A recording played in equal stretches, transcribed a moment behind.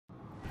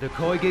The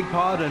COYGIG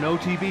Pod and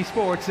OTB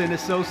Sports in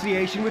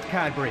association with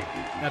Cadbury.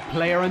 A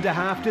player and a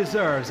half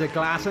deserves a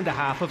glass and a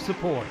half of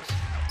support.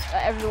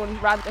 Everyone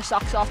ran their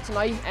socks off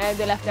tonight and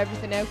they left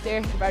everything out there.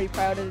 I'm very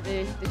proud of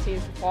the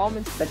team's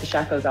performance. Let the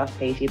shackles off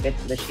Katie a bit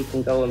so that she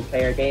can go and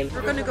play her game.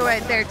 We're going to go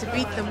out there to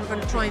beat them. We're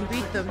going to try and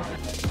beat them.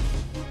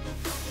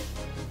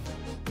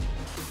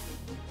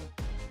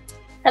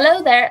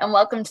 Hello there and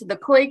welcome to the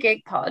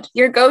COYGIG Pod,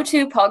 your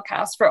go-to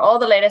podcast for all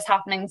the latest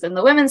happenings in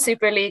the Women's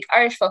Super League,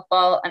 Irish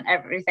football and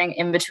everything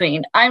in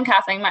between. I'm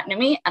Kathleen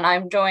McNamee and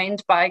I'm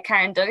joined by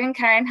Karen Duggan.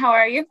 Karen, how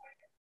are you?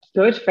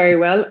 Good, very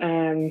well.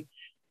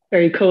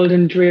 Very cold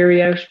and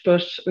dreary out,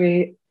 but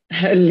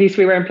at least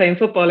we weren't playing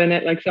football in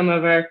it like some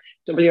of our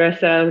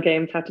WSL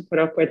games had to put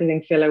up with. I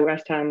think Villa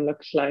West Ham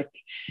looked like.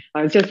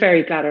 I was just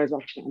very glad I was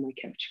watching it on my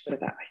couch, put it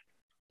that way.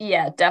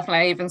 Yeah,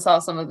 definitely. I even saw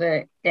some of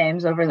the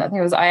games over, I think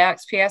it was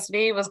Ajax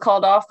PSV was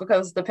called off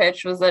because the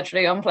pitch was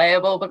literally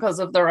unplayable because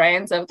of the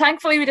rain. So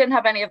thankfully we didn't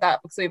have any of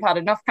that because we've had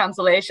enough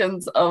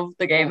cancellations of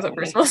the games that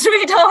we're supposed to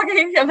be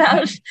talking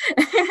about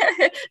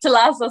to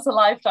last us a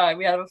lifetime.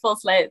 We have a full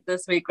slate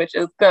this week, which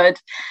is good.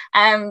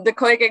 The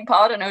COYGIG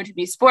Pod and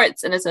OTB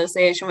Sports in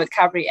association with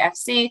Cadbury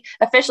FC,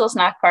 official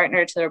snack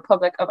partner to the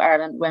Republic of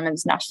Ireland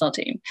women's national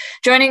team.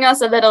 Joining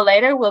us a little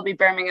later will be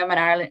Birmingham and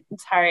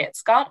Ireland's Harriet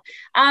Scott.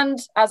 And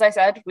as I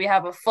said, we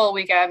have a full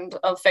weekend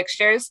of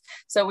fixtures.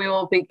 So we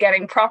will be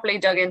getting properly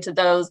dug into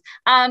those.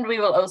 And we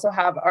will also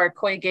have our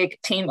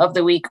COYGIG Team of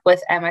the Week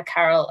with Emma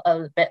Carroll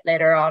a bit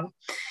later on.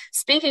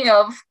 Speaking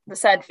of the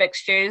said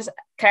fixtures,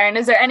 Karen,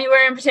 is there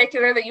anywhere in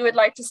particular that you would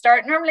like to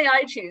start? Normally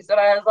I choose, but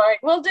I was like,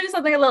 we'll do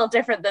something a little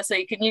different this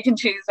week and you can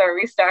choose where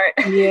we start.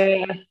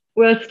 Yeah,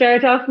 we'll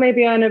start off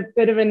maybe on a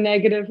bit of a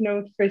negative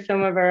note for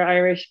some of our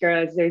Irish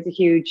girls. There's a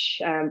huge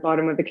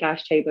bottom of the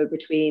clash table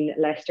between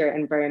Leister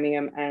and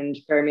Birmingham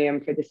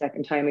for the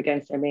second time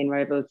against their main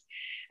rivals.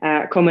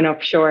 Coming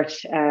up short,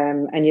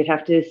 and you'd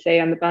have to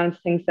say on the balance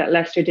of things that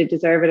Leister did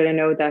deserve it. I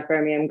know that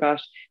Birmingham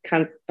got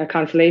a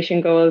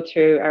consolation goal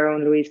through our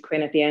own Louise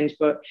Quinn at the end,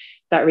 but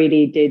that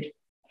really did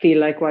feel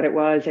like what it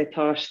was. I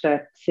thought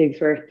that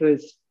Sigsworth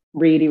was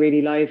really,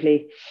 really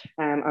lively.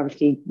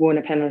 Obviously won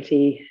a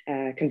penalty,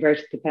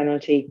 converted the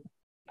penalty.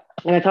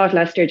 And I thought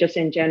Leister just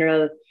in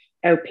general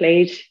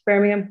outplayed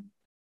Birmingham.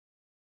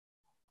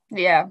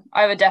 Yeah,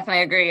 I would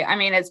definitely agree. I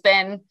mean, it's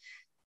been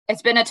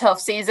a tough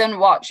season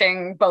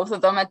watching both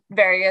of them at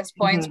various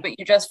points, but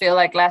you just feel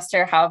like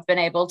Leister have been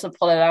able to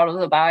pull it out of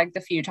the bag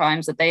the few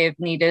times that they've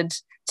needed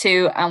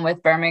to. And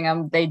with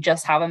Birmingham, they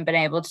just haven't been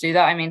able to do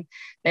that. I mean,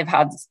 they've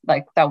had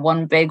like that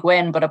one big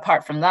win, but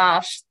apart from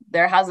that,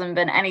 there hasn't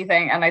been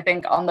anything. And I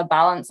think on the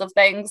balance of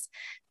things,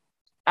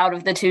 out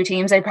of the two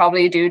teams, they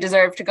probably do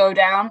deserve to go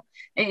down.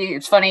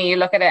 It's funny, you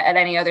look at it at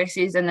any other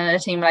season and a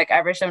team like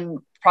Everton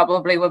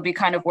probably would be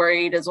kind of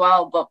worried as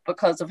well, but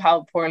because of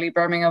how poorly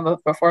Birmingham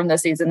have performed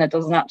this season, it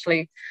doesn't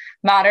actually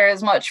matter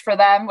as much for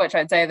them, which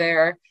I'd say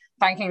they're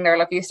thanking their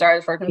lucky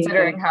stars for,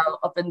 considering how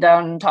up and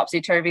down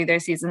topsy-turvy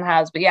their season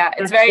has. But yeah,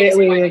 it's very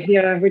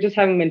disappointing. We just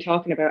haven't been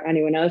talking about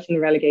anyone else in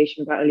the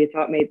relegation battle. You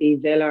thought maybe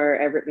Villa or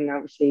Everton,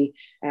 obviously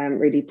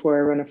really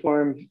poor run of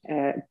form,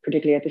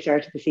 particularly at the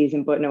start of the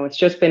season, but no, it's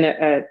just been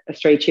a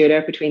straight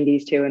shootout between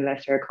these two, and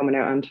Leicester are coming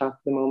out on top at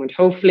the moment.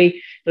 Hopefully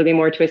there'll be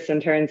more twists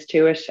and turns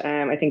to it.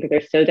 I think that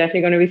there's still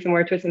definitely going to be some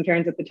more twists and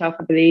turns at the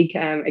top of the league,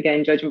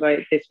 again judging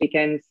by this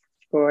weekend's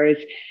scores.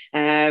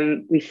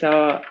 We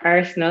saw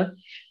Arsenal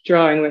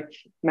drawing with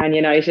Man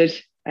United.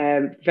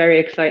 Very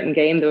exciting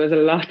game. There was a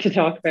lot to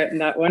talk about in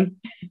that one.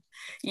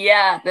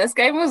 Yeah, this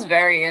game was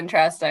very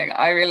interesting.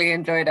 I really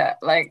enjoyed it.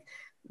 Like,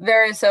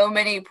 there are so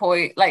many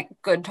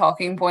good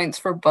talking points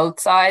for both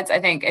sides. I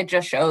think it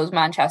just shows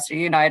Manchester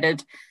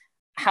United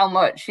how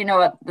much,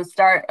 at the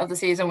start of the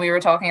season we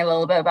were talking a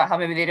little bit about how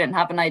maybe they didn't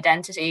have an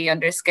identity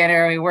under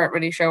Skinner. We weren't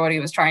really sure what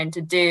he was trying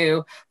to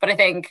do, but I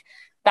think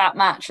that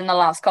match and the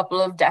last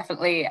couple have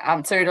definitely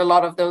answered a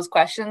lot of those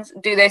questions.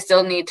 Do they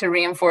still need to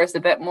reinforce a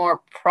bit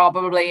more?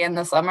 Probably in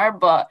the summer,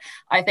 but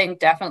I think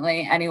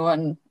definitely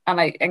anyone, and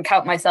I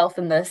count myself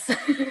in this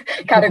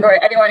category,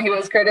 anyone who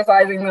was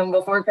criticising them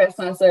before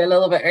Christmas or a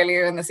little bit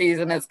earlier in the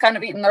season is kind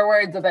of eating their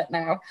words a bit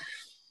now.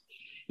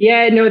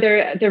 Yeah, no,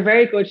 they're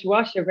very good to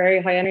watch. They're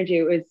very high energy.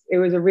 It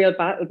was a real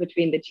battle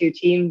between the two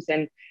teams,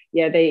 and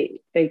yeah,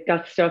 they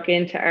got stuck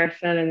into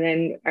Arsenal, and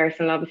then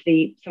Arsenal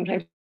obviously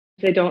sometimes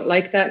they don't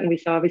like that, and we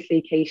saw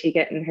obviously Katie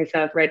getting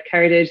herself red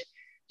carded.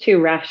 Two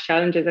rash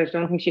challenges. I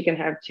don't think she can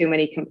have too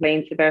many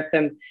complaints about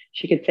them.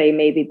 She could say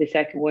maybe the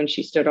second one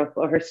she stood up,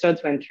 but her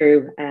studs went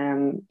through.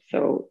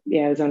 So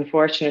yeah, it was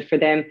unfortunate for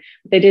them.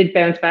 They did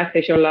bounce back.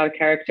 They showed a lot of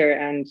character,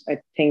 and I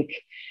think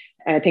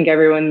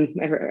everyone,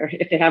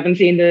 if they haven't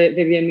seen the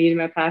Vivian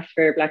Miedema pass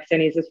for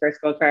Blackstenius'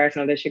 first goal for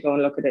Arsenal, they should go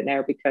and look at it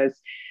now, because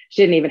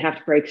she didn't even have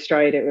to break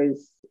stride. It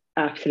was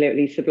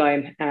absolutely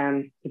sublime.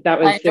 That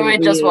was I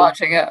enjoyed just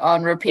watching it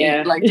on repeat,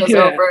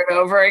 over and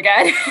over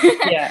again.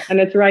 Yeah, and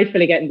it's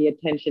rightfully getting the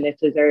attention it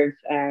deserves.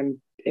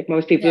 If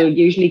most people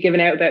usually giving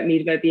out about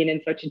Miedema being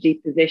in such a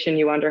deep position,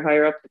 you wonder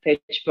higher up the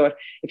pitch, but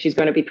if she's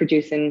going to be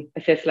producing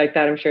assists like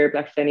that, I'm sure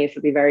Blackstenius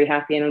will be very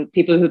happy. And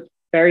people who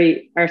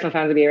Arsenal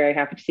fans will be very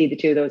happy to see the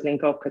two of those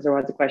link up, because there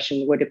was a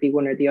question, would it be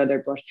one or the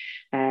other? But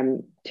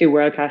two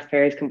world-class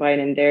players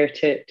combining there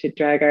to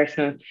drag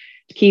Arsenal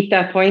to keep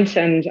that point.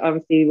 And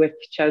obviously with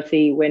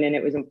Chelsea winning,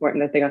 it was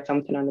important that they got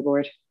something on the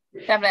board.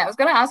 Definitely. I was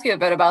going to ask you a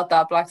bit about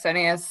that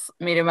Blackstenius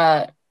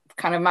Miedema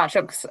kind of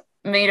matchup, because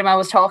Miedema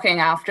was talking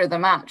after the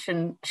match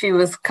and she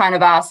was kind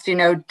of asked,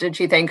 did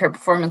she think her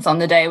performance on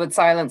the day would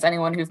silence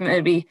anyone who've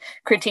maybe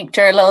critiqued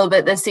her a little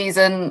bit this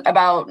season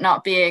about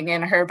not being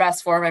in her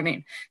best form. I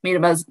mean,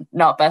 Miedema's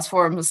not best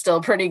form was still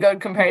pretty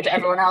good compared to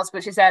everyone else,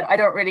 but she said, I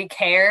don't really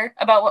care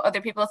about what other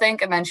people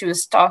think. And then she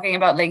was talking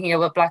about linking it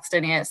with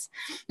Blackstenius.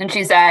 And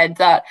she said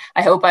that,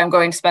 I hope I'm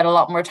going to spend a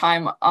lot more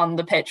time on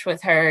the pitch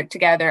with her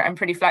together. I'm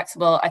pretty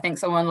flexible. I think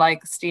someone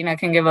like Stina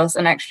can give us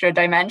an extra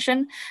dimension.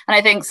 And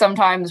I think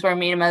sometimes where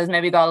Miedema has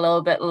maybe got a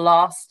little bit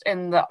lost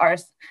in the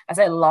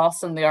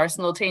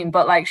Arsenal team,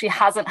 but like she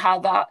hasn't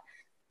had that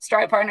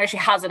strike partner, she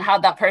hasn't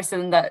had that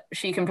person that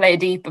she can play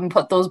deep and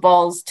put those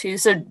balls to.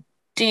 So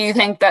do you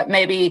think that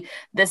maybe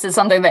this is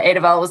something that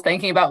Edeval was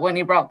thinking about when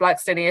he brought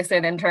Blackstenius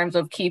in terms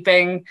of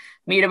keeping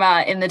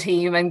Miedema in the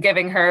team and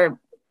giving her,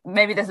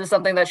 maybe this is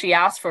something that she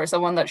asked for,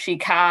 someone that she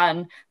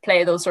can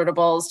play those sort of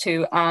balls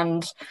to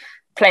and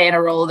play in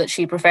a role that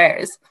she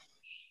prefers?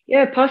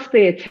 Yeah,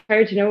 possibly. It's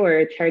hard to know her.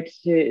 It's hard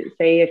to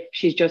say if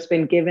she's just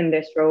been given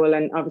this role,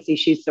 and obviously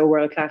she's so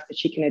world class that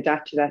she can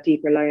adapt to that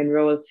deeper lying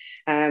role.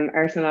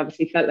 Arsenal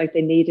obviously felt like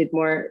they needed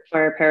more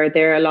firepower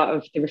there. A lot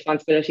of the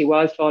responsibility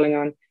was falling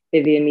on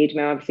Vivian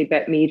Miedema. Obviously,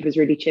 Beth Mead was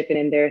really chipping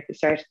in there at the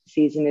start of the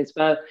season as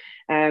well.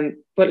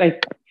 But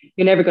like,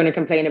 you're never going to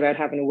complain about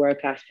having a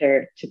world class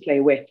player to play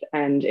with,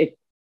 and it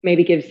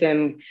maybe gives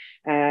them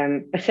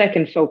a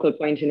second focal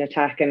point in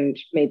attack and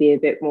maybe a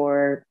bit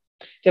more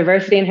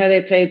diversity in how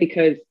they play.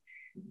 Because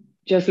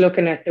just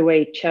looking at the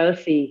way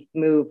Chelsea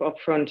move up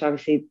front,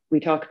 obviously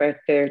we talk about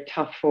their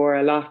top four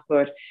a lot,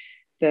 but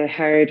the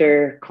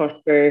harder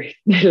Cuthbert,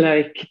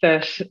 like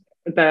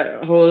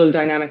that whole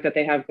dynamic that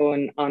they have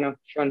going on up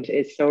front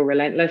is so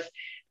relentless.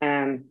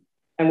 And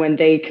when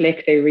they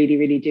click, they really,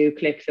 really do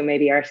click. So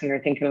maybe Arsenal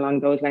are thinking along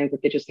those lines,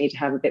 that they just need to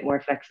have a bit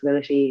more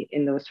flexibility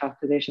in those top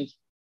positions.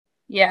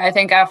 Yeah, I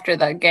think after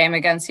that game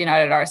against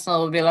United,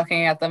 Arsenal will be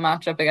looking at the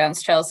matchup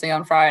against Chelsea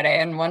on Friday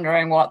and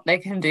wondering what they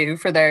can do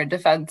for their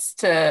defence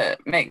to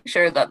make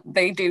sure that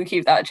they do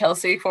keep that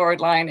Chelsea forward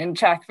line in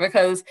check,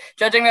 because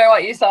judging by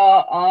what you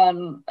saw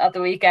at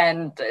the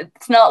weekend,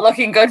 it's not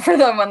looking good for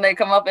them when they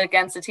come up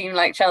against a team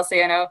like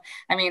Chelsea. I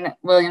mean,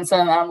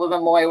 Williamson and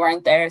Women Moy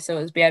weren't there, so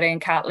it was Bieta and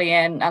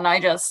Kathleen.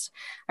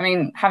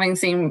 And having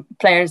seen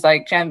players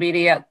like Jen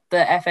Beattie at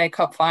the FA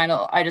Cup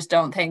final, I just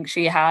don't think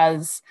she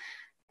has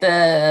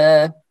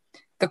the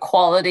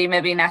quality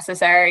maybe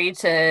necessary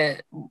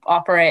to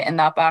operate in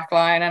that back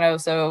line and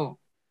also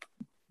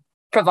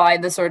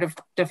provide the sort of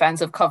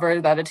defensive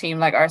cover that a team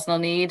like Arsenal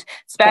need,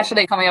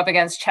 especially coming up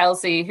against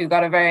Chelsea, who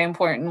got a very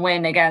important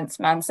win against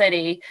Man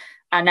City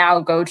and now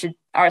go to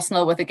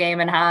Arsenal with a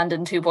game in hand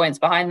and 2 points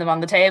behind them on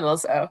the table.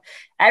 So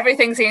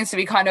everything seems to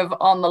be kind of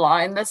on the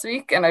line this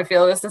week, and I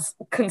feel this has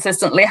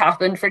consistently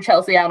happened for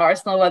Chelsea and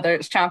Arsenal, whether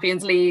it's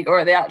Champions League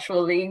or the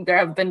actual league. There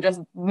have been just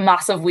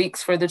massive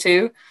weeks for the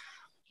two.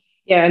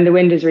 Yeah, and the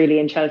wind is really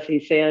in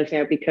Chelsea's sails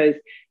now, because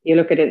you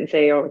look at it and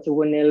say, oh, it's a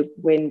 1-0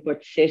 win,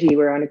 but City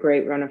were on a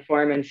great run of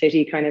form, and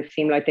City kind of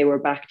seemed like they were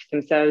back to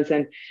themselves,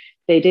 and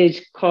they did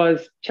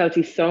cause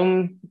Chelsea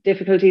some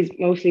difficulties,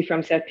 mostly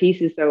from set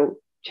pieces, though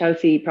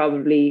Chelsea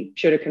probably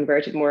should have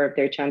converted more of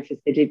their chances.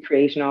 They did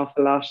create an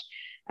awful lot.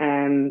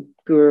 Gura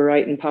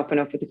Wrighton popping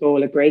up with a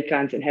goal, a great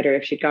glance and header.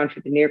 If she'd gone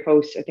for the near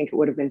post, I think it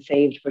would have been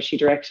saved, but she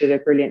directed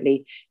it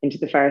brilliantly into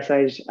the far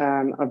side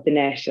of the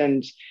net.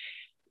 And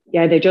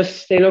yeah, they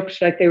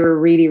looked like they were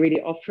really,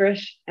 really up for it.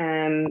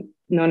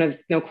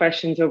 No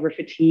questions over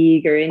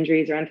fatigue or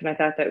injuries or anything like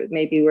that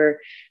maybe were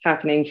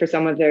happening for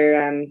some of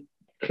their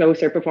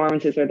closer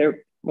performances, or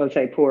their, we'll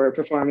say, poorer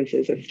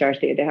performances at the start.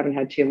 They haven't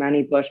had too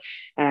many, but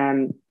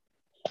I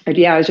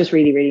was just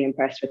really, really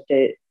impressed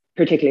with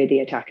particularly the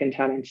attacking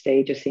talents.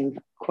 They just seemed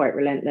quite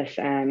relentless,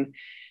 and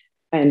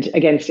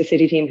against a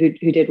City team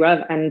who did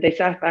well, and they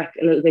sat back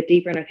a little bit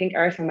deeper, and I think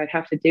Arsenal might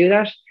have to do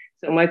that.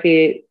 So it might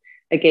be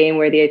a game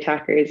where the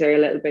attackers are a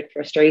little bit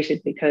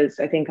frustrated, because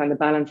I think on the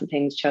balance of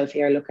things,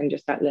 Chelsea are looking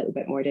just that little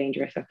bit more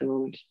dangerous at the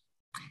moment.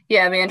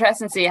 Yeah, it'd be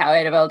interesting to see how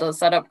Edeval does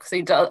set up, because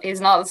he's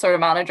not the sort of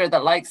manager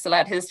that likes to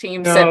let his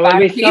team sit back.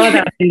 We saw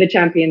that in the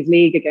Champions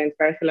League against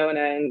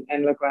Barcelona,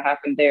 and look what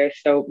happened there.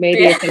 So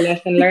maybe it's a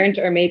lesson learned,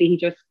 or maybe he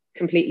just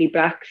completely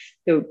backs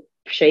the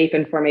shape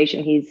and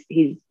formation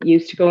he's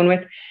used to going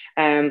with.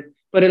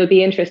 But it'll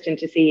be interesting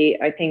to see.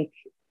 I think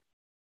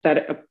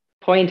that a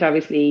point,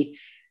 obviously,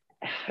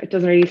 it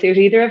doesn't really suit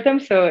either of them,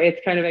 so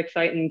it's kind of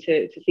exciting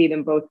to see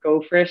them both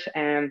go for it.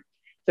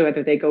 So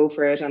whether they go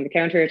for it on the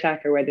counter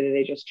attack or whether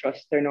they just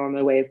trust their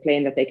normal way of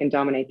playing, that they can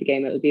dominate the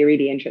game, it'll be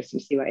really interesting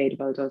to see what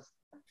Edeval does.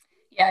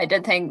 Yeah, I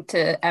did think,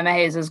 to Emma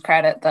Hayes'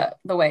 credit, that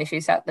the way she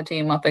set the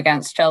team up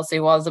against Chelsea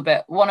was a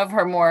bit one of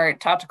her more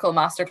tactical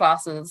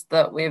masterclasses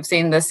that we've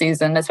seen this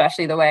season,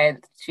 especially the way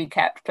she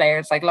kept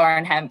players like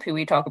Lauren Hemp, who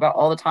we talk about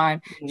all the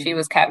time. She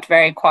was kept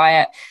very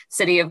quiet.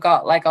 City have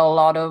got like a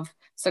lot of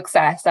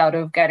success out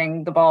of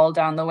getting the ball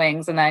down the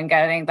wings and then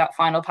getting that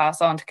final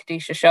pass on to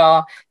Kadisha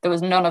Shaw. There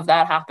was none of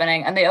that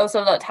happening. And they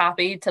also looked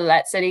happy to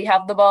let City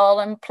have the ball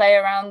and play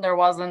around. There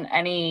wasn't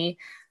any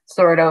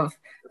sort of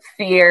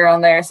fear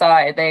on their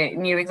side. They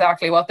knew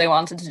exactly what they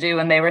wanted to do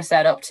and they were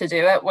set up to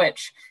do it,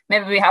 which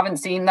maybe we haven't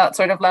seen that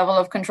sort of level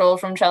of control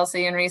from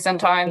Chelsea in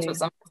recent times with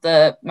some of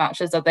the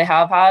matches that they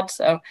have had.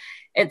 So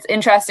it's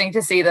interesting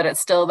to see that it's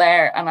still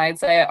there, and I'd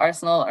say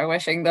Arsenal are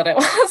wishing that it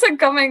wasn't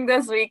coming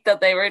this week,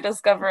 that they were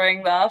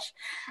discovering that.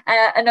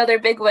 Another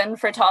big win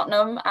for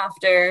Tottenham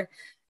after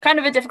kind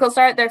of a difficult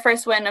start, their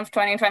first win of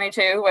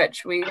 2022,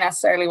 which we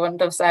necessarily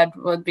wouldn't have said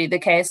would be the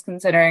case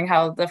considering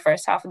how the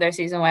first half of their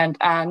season went,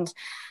 and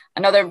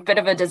another bit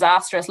of a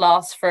disastrous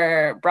loss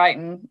for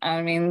Brighton.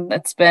 I mean,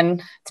 it's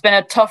been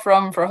a tough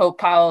run for Hope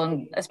Powell,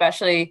 and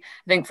especially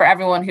I think for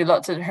everyone who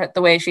looked at her,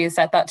 the way she has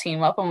set that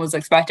team up and was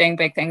expecting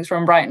big things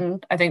from Brighton.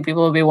 I think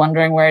people will be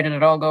wondering, where did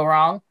it all go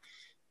wrong?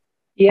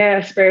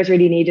 Yeah, Spurs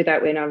really needed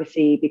that win,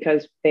 obviously,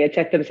 because they had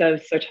set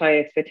themselves such high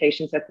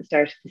expectations at the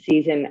start of the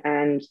season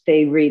and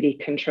they really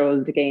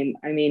controlled the game.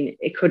 I mean,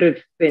 it could have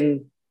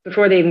been,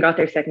 before they even got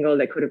their second goal,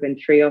 they could have been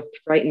 3-up.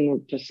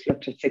 Brighton just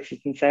looked at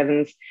 6s and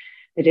 7s.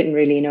 They didn't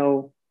really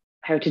know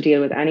how to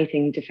deal with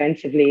anything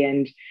defensively.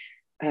 And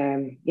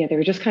they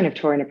were just kind of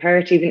torn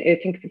apart. Even I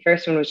think the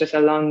first one was just a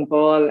long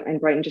ball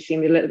and Brighton just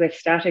seemed a little bit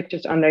static,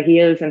 just on their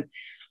heels. And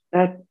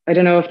that, I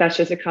don't know if that's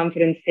just a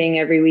confidence thing.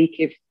 Every week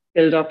you've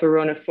built up a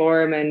run of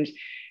form and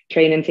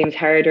training seems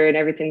harder and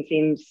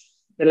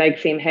the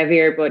legs seem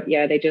heavier. But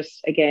yeah, they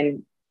just,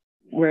 again,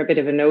 were a bit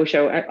of a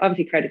no-show.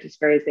 Obviously credit to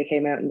Spurs, they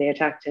came out and they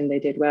attacked and they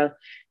did well.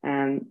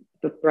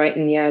 But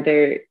Brighton,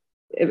 they're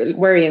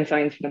worrying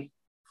signs for them.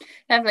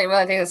 Definitely. Well,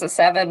 I think it's a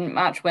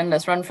 7-match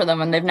winless run for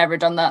them, and they've never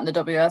done that in the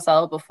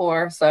WSL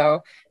before.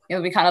 So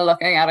you'll be kind of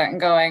looking at it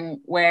and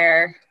going,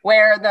 where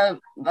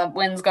the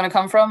win's going to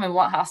come from and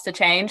what has to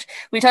change.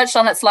 We touched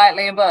on it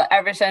slightly, but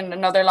Everton,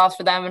 another loss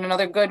for them and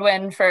another good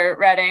win for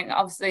Reading.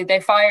 Obviously, they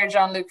fired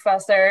Jean-Luc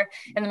Vasseur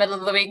in the middle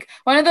of the week.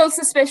 One of those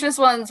suspicious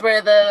ones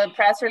where the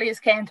press release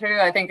came through,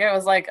 I think it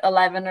was like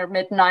 11 or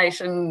midnight,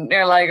 and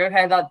you're like,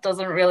 okay, that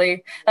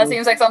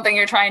seems like something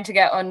you're trying to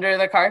get under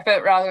the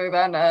carpet rather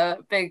than a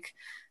big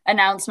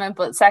announcement.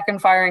 But second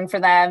firing for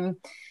them,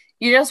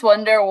 you just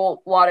wonder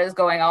what is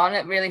going on.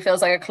 It really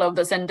feels like a club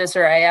that's in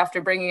disarray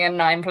after bringing in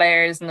 9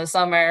 players in the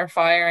summer,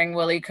 firing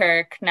Willie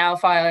Kirk, now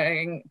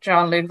firing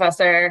Jean-Luc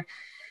Vasseur.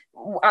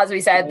 As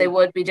we said, they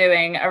would be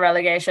doing a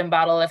relegation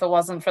battle if it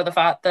wasn't for the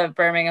fact that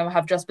Birmingham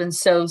have just been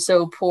so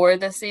poor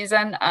this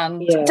season,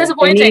 and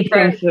disappointing.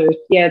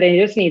 They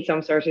just need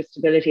some sort of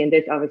stability, and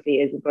this obviously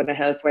isn't going to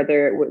help,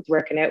 whether it's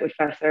working out with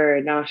Vasseur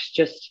or not.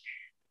 Just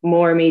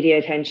more media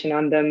attention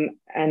on them,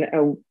 and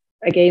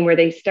a game where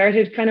they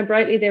started kind of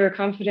brightly, they were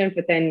confident,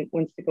 but then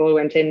once the goal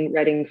went in,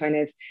 Reading kind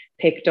of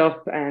picked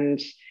up,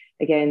 and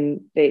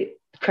again, they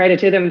credit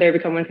to them, they're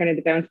becoming kind of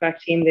the bounce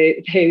back team.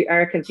 They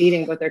are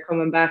conceding, but they're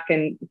coming back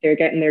and they're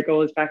getting their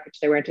goals back,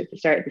 which they weren't at the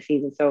start of the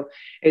season. So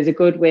it was a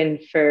good win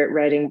for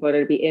Reading, but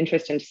it'll be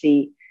interesting to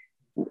see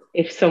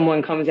if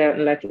someone comes out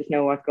and lets us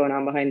know what's going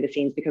on behind the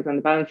scenes, because on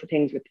the balance of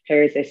things with the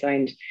players they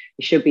signed,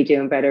 they should be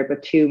doing better,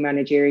 but 2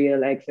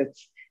 managerial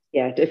exits,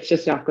 it's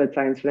just not good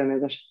signs for them,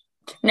 is it?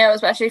 No,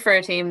 especially for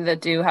a team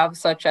that do have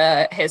such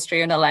a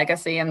history and a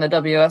legacy in the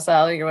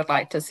WSL. You would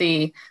like to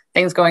see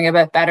things going a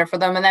bit better for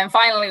them. And then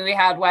finally we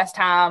had West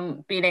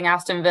Ham beating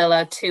Aston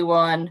Villa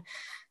 2-1.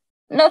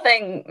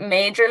 Nothing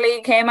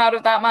majorly came out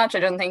of that match. I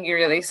don't think you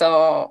really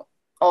saw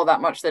all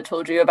that much that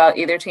told you about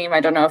either team.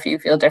 I don't know if you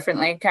feel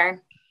differently,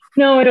 Karen.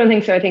 No, I don't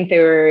think so. I think they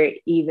were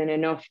even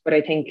enough, but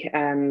I think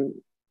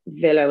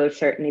Villa will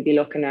certainly be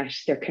looking at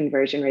their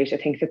conversion rate. I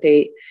think that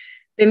they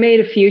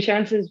made a few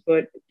chances,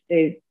 but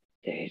they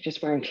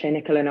just weren't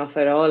clinical enough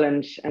at all.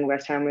 And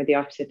West Ham were the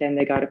opposite. Then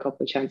they got a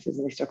couple of chances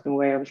and they stuck them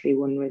away. Obviously,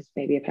 one was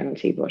maybe a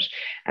penalty, but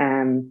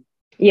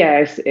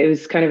it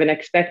was kind of an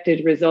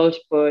expected result,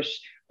 but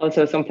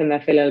also something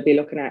that Villa will be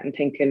looking at and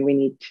thinking,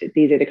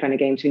 these are the kind of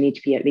games we need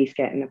to be at least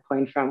getting a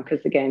point from.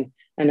 Because again,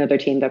 another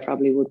team that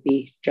probably would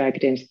be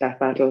dragged into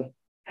that battle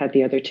had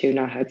the other two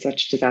not had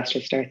such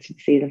disastrous starts to the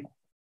season.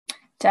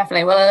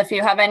 Definitely. Well, if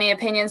you have any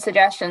opinions,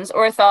 suggestions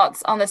or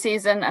thoughts on the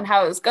season and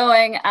how it's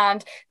going,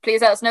 and please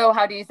let us know,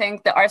 how do you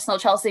think the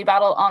Arsenal-Chelsea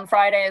battle on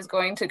Friday is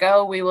going to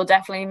go? We will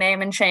definitely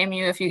name and shame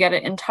you if you get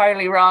it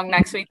entirely wrong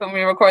next week when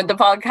we record the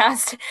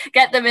podcast.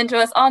 Get them into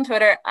us on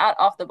Twitter at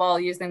Off The Ball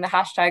using the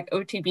hashtag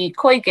OTB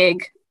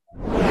COYGIG.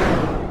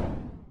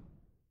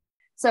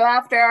 So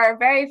after our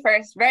very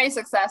first, very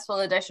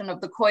successful edition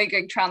of the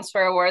COYGIG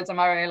Transfer Awards, I'm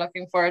already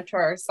looking forward to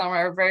our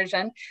summer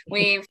version.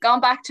 We've gone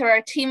back to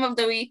our team of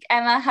the week.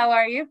 Emma, how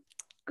are you?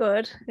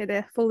 Good. We had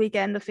a full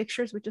weekend of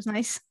fixtures, which is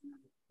nice.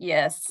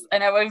 Yes, I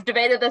know we've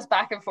debated this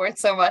back and forth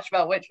so much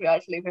about which we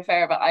actually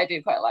prefer, but I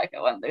do quite like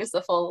it when there's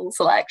the full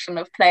selection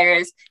of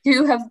players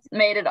who have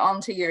made it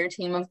onto your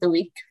team of the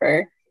week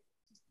for.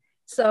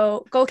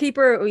 So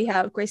goalkeeper, we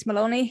have Grace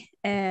Maloney,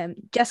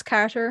 Jess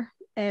Carter,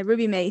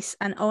 Ruby Mace,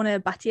 and Ona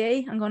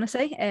Battier, I'm going to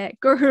say.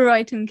 Gurhu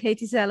Wright and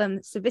Katie Selim,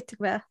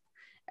 Savitkova,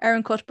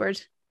 Erin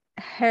Cuthbert,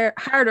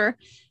 Harder,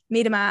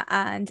 Miedema,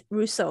 and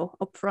Russo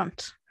up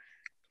front.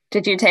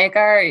 Did you take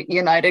our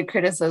United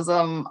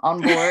criticism on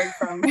board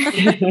from?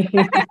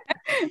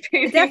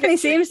 It definitely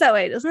seems that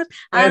way, doesn't it?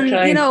 And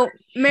you know,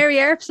 Mary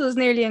Earps was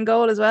nearly in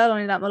goal as well,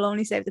 only that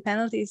Maloney saved the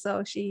penalty.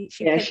 So she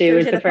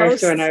was the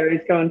first one. I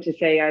was going to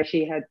say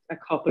she had a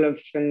couple of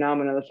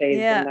phenomenal saves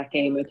in that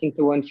game. I think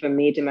the one from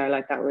Miedema,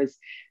 like that was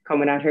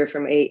coming at her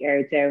from 8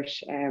 yards out,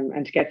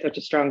 and to get such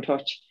a strong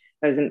touch.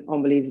 That was an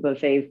unbelievable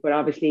save, but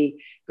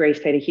obviously Grace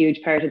played a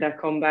huge part of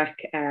that comeback.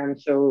 And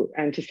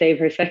to save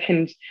her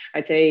second,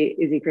 I'd say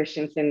Izzy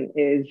Christensen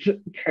is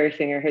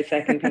cursing her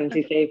second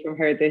penalty save from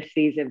her this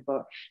season.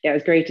 But yeah, it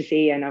was great to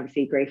see, and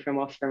obviously great from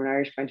us from an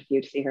Irish point of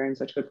view to see her in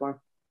such good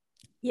form.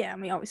 Yeah,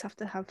 and we always have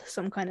to have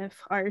some kind of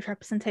Irish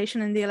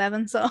representation in the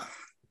 11. So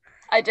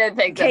I did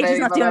think that Katie's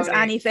not doing us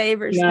any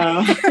favours.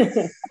 No.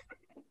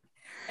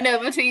 No,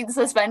 between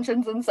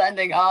suspensions and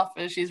sending off,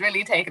 she's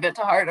really taken it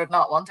to heart of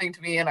not wanting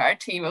to be in our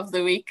team of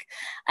the week.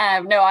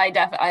 No,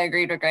 I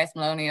agreed with Grace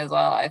Maloney as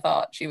well. I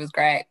thought she was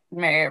great.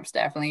 Mary Earps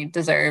definitely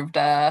deserved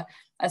a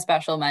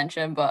special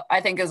mention, but I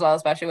think as well,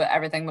 especially with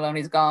everything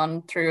Maloney's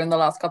gone through in the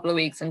last couple of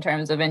weeks in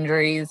terms of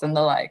injuries and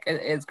the like,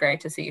 it is great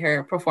to see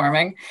her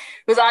performing. It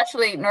was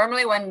actually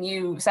normally when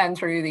you send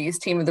through these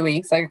team of the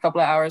weeks, like a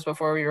couple of hours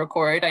before we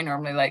record, I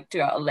normally like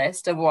do a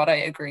list of what I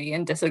agree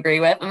and disagree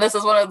with, and this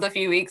is one of the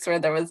few weeks where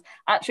there was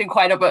actually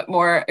quite a bit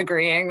more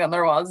agreeing than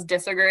there was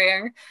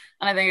disagreeing,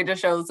 and I think it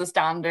just shows the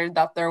standard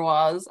that there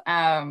was.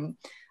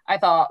 I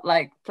thought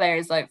like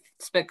players like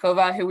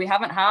Spitkova, who we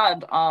haven't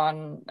had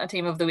on a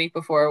team of the week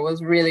before,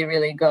 was really,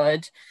 really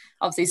good.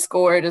 Obviously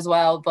scored as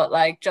well, but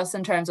like just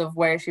in terms of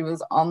where she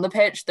was on the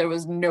pitch, there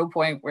was no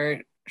point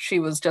where she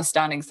was just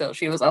standing still.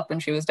 She was up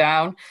and she was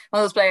down.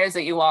 One of those players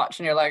that you watch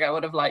and you're like, I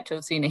would have liked to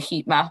have seen a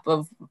heat map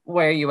of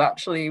where you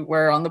actually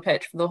were on the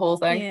pitch for the whole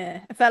thing.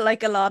 Yeah, it felt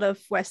like a lot of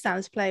West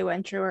Ham's play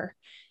went through her.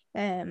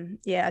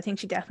 I think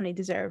she definitely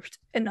deserved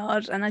a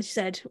nod, and as you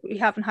said, we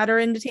haven't had her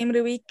in the team of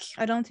the week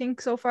I don't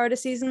think so far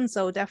this season,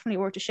 so definitely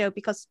worth a shout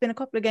because it's been a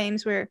couple of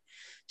games where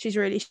she's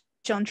really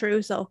shone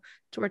through, so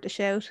it's worth a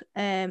shout.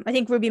 I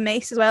think Ruby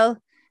Mace as well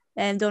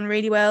done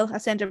really well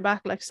at centre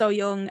back, like so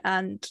young,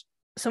 and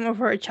some of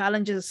her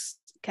challenges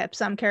kept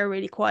Sam Kerr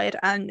really quiet,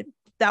 and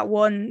that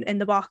one in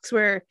the box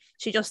where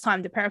she just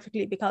timed it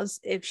perfectly, because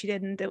if she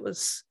didn't, it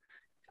was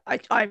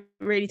I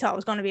really thought it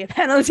was going to be a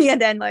penalty, and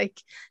then like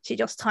she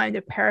just timed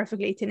it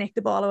perfectly to nick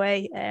the ball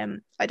away.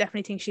 I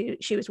definitely think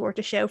she was worth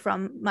a shout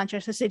from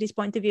Manchester City's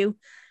point of view.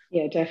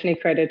 Yeah, definitely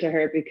credit to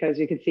her, because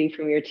you could see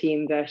from your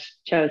team that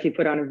Chelsea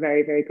put on a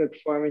very, very good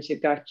performance.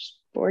 You've got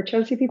 4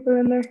 Chelsea people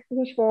in there.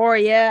 4,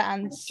 yeah,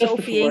 and just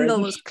Sophie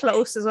Ingle was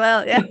close as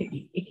well. Yeah.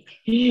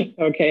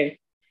 Okay.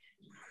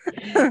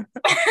 I'm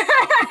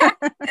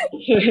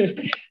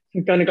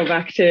going to go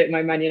back to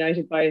my Man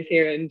United bias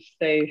here and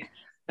say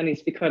that needs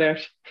to be cut out.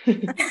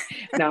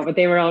 No, but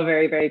they were all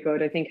very, very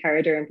good. I think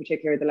Harriet in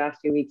particular, the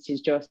last few weeks,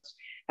 she's just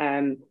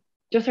heard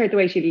the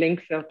way she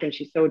links up, and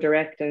she's so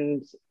direct,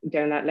 and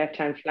down that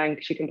left-hand flank,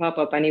 she can pop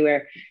up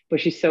anywhere,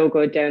 but she's so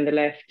good down the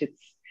left. It's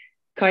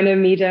kind of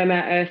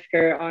Miedema-esque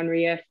or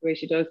Henriette the way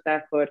she does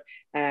that, but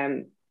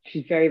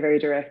she's very, very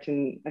direct,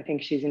 and I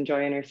think she's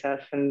enjoying herself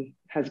and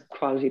has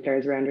quality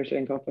players around her to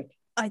link up with.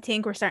 I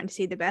think we're starting to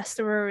see the best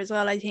of her as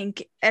well. I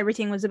think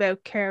everything was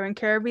about Karen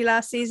Kirby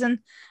last season,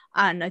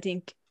 and I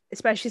think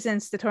especially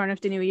since the turn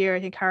of the new year, I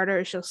think Harder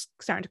is just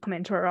starting to come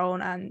into her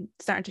own and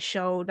starting to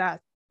show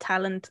that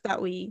talent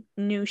that we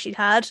knew she'd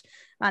had,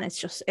 and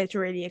it's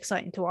really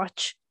exciting to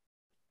watch.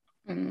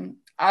 I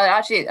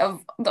actually,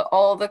 of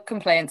all the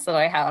complaints that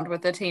I had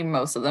with the team,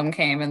 most of them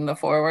came in the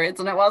forwards,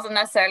 and it wasn't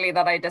necessarily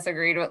that I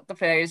disagreed with the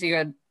players you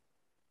had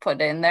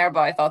put in there,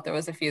 but I thought there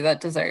was a few that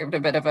deserved a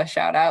bit of a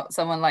shout out.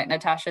 Someone like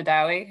Natasha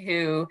Dowie,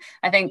 who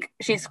I think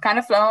she's kind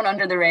of flown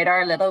under the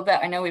radar a little bit.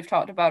 I know we've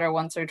talked about her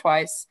once or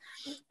twice,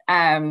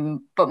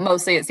 but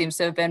mostly it seems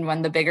to have been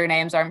when the bigger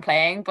names aren't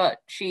playing, but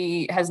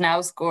she has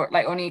now scored,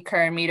 like only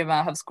Kerr and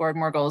Miedema have scored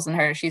more goals than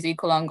her. She's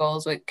equal on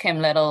goals with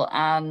Kim Little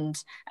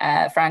and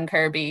Fran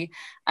Kirby,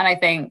 and I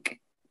think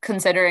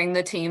considering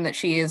the team that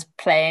she is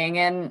playing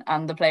in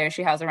and the players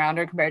she has around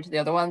her compared to the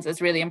other ones,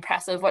 it's really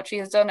impressive what she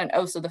has done. And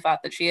also the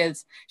fact that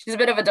she's a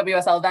bit of a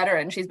WSL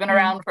veteran. She's been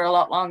around for a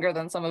lot longer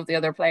than some of the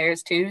other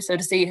players too. So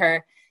to see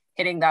her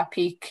hitting that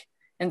peak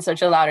in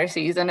such a latter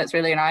season, it's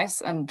really nice.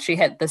 And she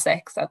hit the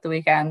 6 at the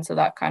weekend. So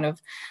that kind of,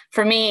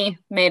 for me,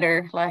 made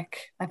her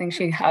like, I think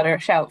she had her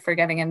shout for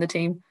getting in the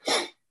team.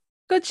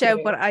 Good shout,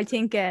 but I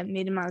think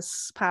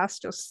Miedema's pass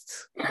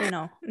just,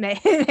 made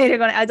her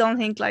going. I don't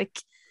think like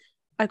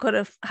I could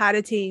have had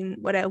a team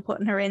without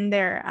putting her in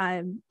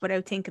there,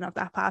 without thinking of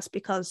that pass,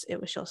 because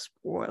it was just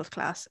world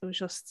class. It was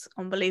just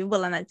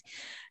unbelievable. And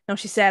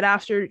she said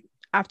after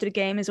after the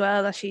game as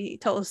well, that she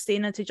told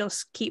Stina to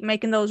just keep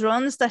making those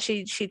runs, that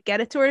she'd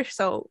get it to her.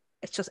 So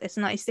it's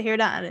nice to hear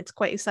that, and it's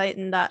quite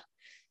exciting that,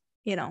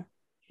 you know,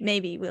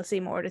 maybe we'll see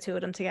more of the two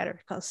of them together,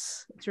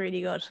 because it's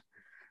really good.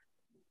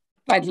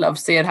 I'd love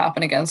to see it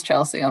happen against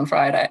Chelsea on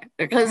Friday,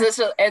 because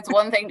it's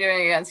one thing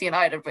doing it against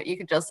United, but you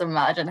could just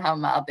imagine how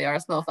mad the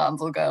Arsenal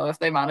fans will go if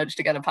they manage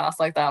to get a pass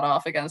like that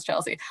off against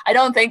Chelsea. I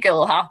don't think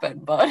it'll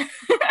happen, but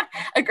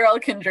a girl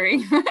can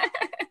dream.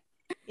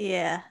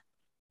 Yeah,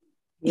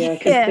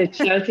 because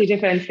the Chelsea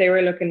defence, they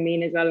were looking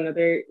mean as well.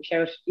 Another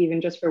shout,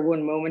 even just for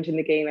one moment in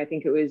the game, I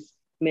think it was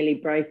Millie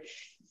Bright's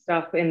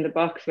stop in the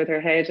box with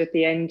her head at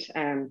the end.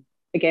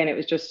 Again, it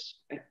was just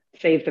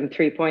saved them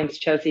 3 points.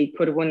 Chelsea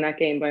could have won that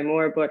game by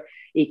more, but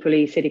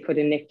equally City could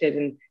have nicked it,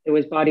 and there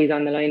was bodies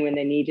on the line when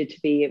they needed to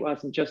be. It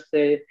wasn't just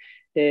the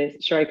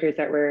strikers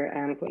that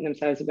were putting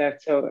themselves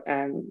about. So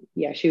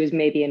she was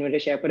maybe in with a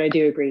shout, but I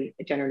do agree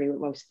generally with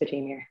most of the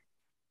team here.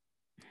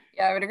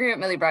 Yeah, I would agree with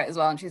Millie Bright as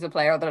well, and she's a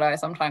player that I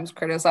sometimes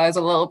criticise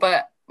a little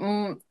bit.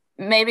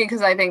 Maybe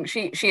because I think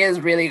she is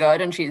really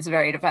good and she's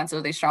very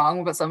defensively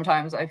strong, but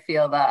sometimes I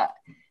feel that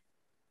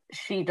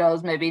she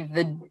does maybe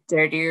the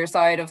dirtier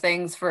side of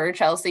things for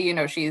Chelsea. You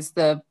know, she's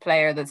the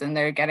player that's in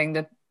there getting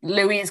the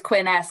Louise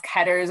Quinn-esque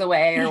headers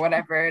away or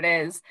whatever it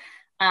is.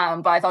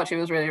 But I thought she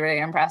was really, really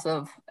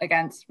impressive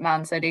against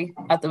Man City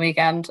at the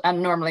weekend.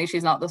 And normally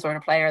she's not the sort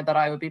of player that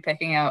I would be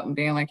picking out and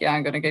being like, yeah,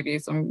 I'm going to give you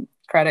some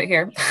credit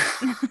here.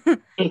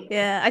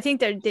 Yeah, I think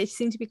they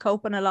seem to be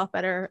coping a lot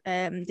better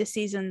this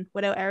season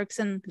without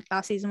Eriksson.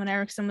 Last season when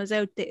Eriksson was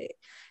out,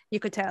 you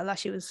could tell that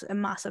she was a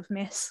massive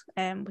miss,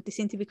 but they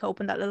seem to be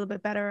coping that a little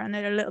bit better, and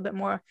they're a little bit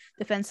more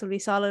defensively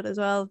solid as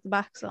well at the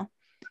back. So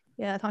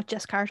yeah, I thought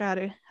Jess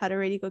Carter had a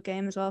really good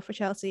game as well for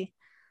Chelsea,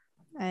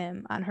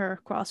 and her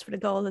cross for the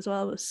goal as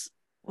well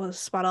was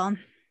spot on.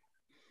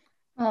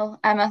 Well,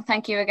 Emma,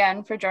 thank you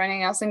again for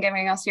joining us and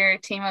giving us your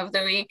team of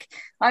the week.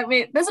 I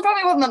mean, this is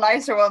probably one of the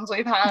nicer ones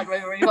we've had,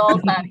 where we've all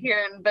sat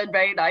here and been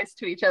very nice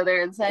to each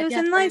other and said, it was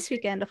a nice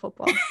weekend of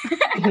football.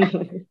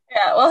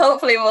 Yeah, well,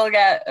 hopefully we'll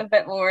get a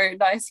bit more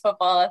nice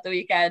football at the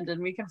weekend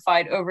and we can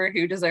fight over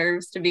who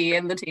deserves to be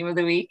in the team of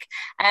the week.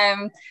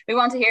 We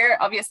want to hear,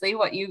 obviously,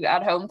 what you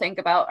at home think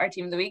about our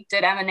team of the week.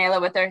 Did Emma nail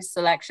it with her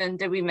selection?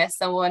 Did we miss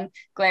someone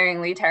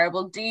glaringly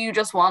terrible? Do you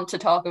just want to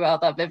talk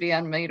about that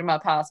Vivian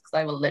Miedema pass? Because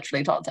I will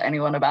literally talk to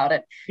anyone about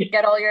it.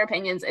 Get all your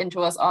opinions into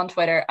us on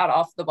Twitter at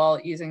Off the Ball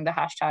using the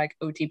hashtag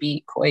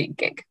OTB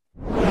COYGIG.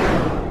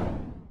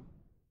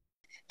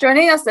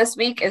 Joining us this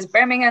week is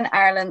Birmingham,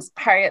 Ireland's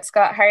Harriet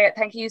Scott. Harriet,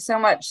 thank you so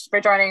much for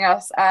joining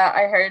us.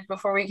 I heard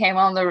before we came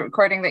on the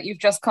recording that you've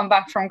just come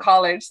back from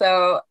college,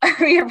 so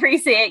we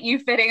appreciate you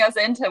fitting us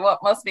into what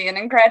must be an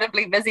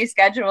incredibly busy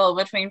schedule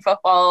between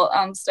football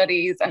and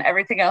studies and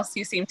everything else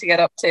you seem to get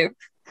up to.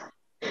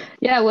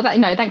 Yeah, well,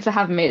 thanks for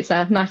having me. It's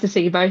nice to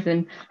see you both,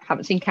 and I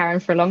haven't seen Karen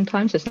for a long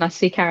time, so it's nice to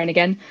see Karen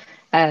again.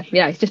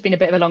 It's just been a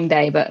bit of a long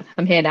day, but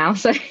I'm here now,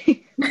 so...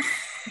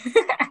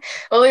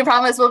 Well, we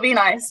promise we'll be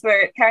nice.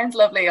 Karen's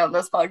lovely on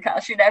this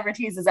podcast. She never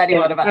teases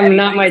anyone about I'm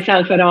not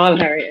myself at all,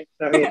 Harriet.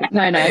 Sorry.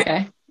 No,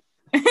 okay.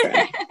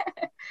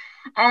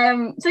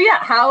 So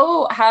yeah,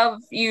 how have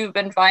you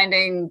been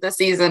finding the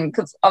season?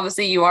 Because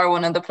obviously you are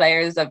one of the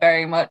players that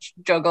very much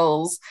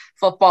juggles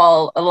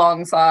football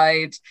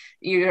alongside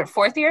your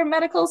fourth year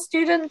medical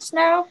student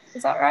now.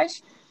 Is that right?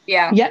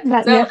 Yeah.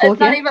 It's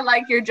not even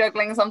like you're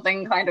juggling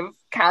something kind of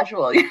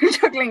casual. You're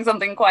juggling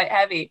something quite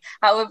heavy.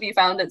 How have you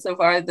found it so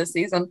far this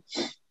season?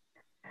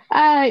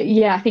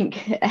 I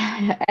think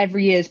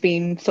every year's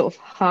been sort of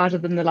harder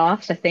than the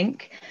last. I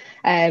think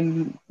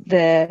I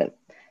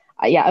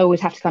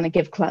always have to kind of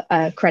give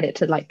credit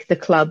to like the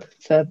club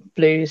for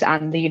Blues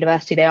and the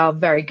university. They are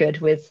very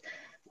good with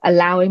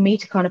allowing me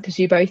to kind of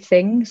pursue both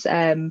things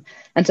and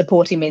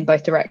supporting me in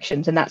both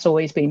directions, and that's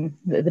always been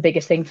the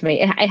biggest thing for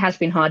me. It has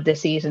been hard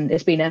this season.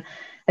 There's been a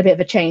bit of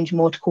a change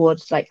more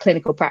towards like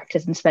clinical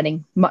practice and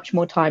spending much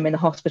more time in the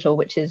hospital,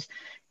 which is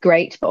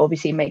great, but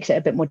obviously makes it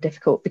a bit more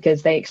difficult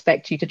because they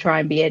expect you to try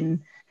and be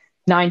in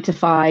 9 to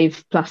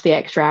 5 plus the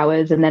extra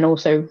hours, and then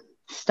also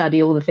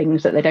study all the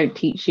things that they don't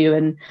teach you,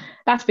 and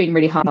that's been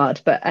really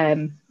hard. But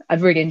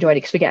I've really enjoyed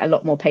it because we get a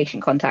lot more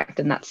patient contact,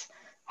 and that's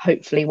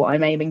hopefully what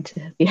I'm aiming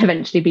to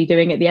eventually be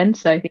doing at the end.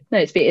 So no,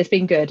 it's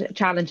been good,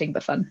 challenging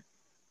but fun.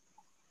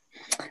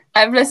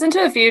 I've listened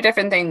to a few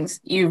different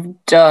things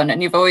you've done,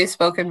 and you've always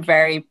spoken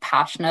very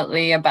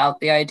passionately about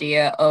the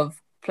idea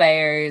of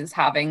players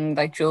having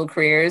like dual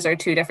careers or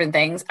two different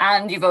things.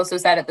 And you've also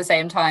said at the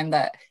same time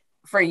that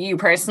for you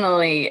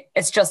personally,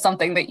 it's just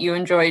something that you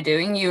enjoy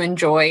doing. You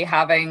enjoy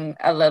having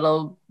a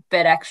little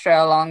bit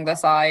extra along the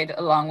side,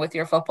 along with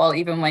your football,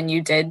 even when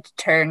you did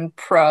turn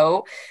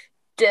pro.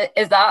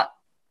 Is that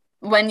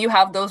when you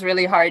have those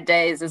really hard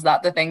days, is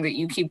that the thing that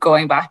you keep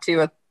going back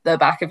to at the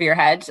back of your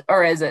head?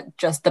 Or is it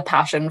just the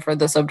passion for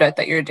the subject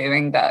that you're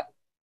doing that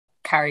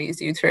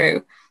carries you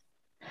through?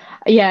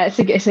 Yeah,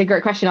 it's a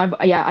great question.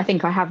 I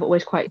think I have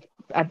always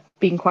I've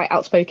been quite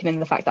outspoken in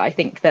the fact that I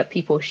think that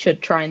people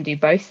should try and do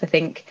both. I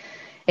think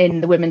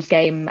in the women's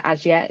game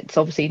as yet, it's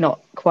obviously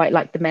not quite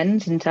like the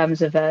men's in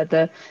terms of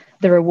the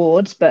the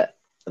rewards, but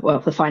well,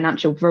 the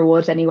financial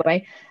rewards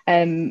anyway.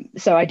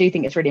 So I do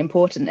think it's really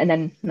important. And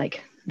then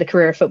like the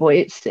career of football,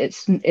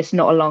 it's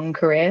not a long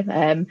career,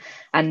 and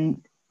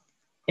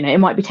it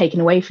might be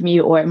taken away from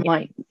you, or it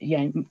might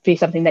be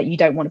something that you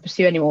don't want to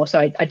pursue anymore. So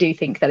I do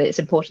think that it's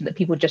important that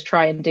people just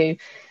try and do.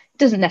 It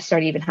doesn't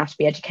necessarily even have to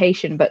be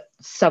education, but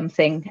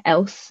something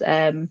else.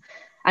 And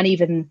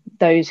even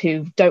those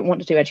who don't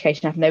want to do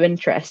education, have no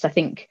interest, I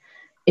think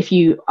if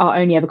you are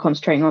only ever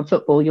concentrating on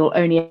football, you'll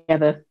only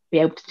ever be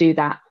able to do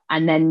that,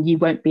 and then you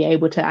won't be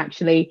able to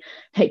actually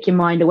take your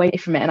mind away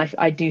from it. And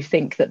I do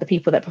think that the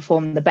people that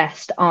perform the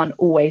best aren't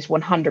always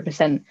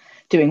 100%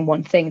 doing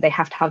one thing. They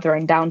have to have their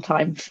own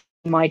downtime.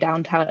 My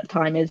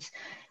downtime is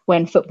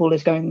when football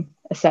is going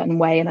a certain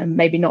way and I'm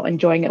maybe not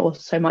enjoying it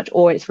so much,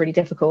 or it's really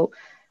difficult.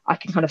 I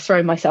can kind of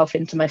throw myself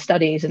into my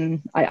studies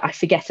and I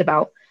forget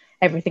about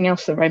everything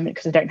else for the moment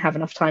because I don't have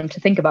enough time to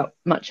think about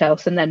much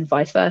else. And then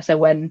vice versa,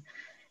 when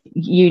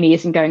uni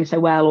isn't going so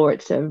well or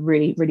it's a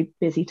really, really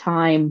busy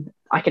time,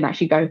 I can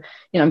actually go,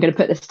 I'm going to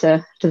put this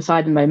to the side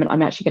at the moment.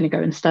 I'm actually going to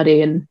go and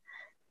study and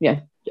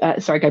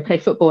go play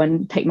football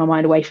and take my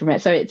mind away from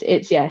it. So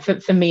it's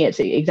for me, it's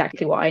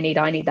exactly what I need.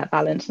 I need that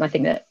balance. And I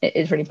think that it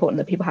is really important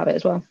that people have it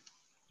as well.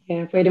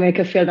 Yeah, way to make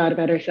us feel bad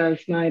about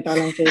ourselves. My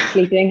balance is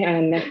sleeping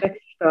and Netflix.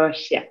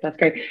 But yeah, that's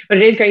great. But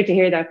it is great to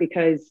hear that,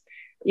 because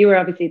you were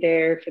obviously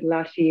there for the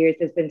last few years.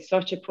 There's been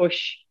such a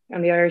push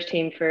on the Irish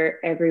team for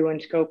everyone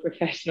to go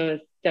professional.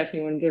 It's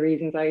definitely one of the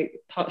reasons I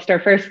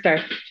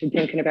started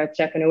thinking about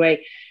stepping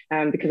away,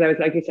 because I was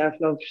like yourself,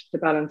 loved the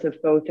balance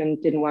of both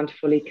and didn't want to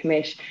fully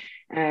commit.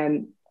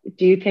 Do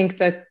you think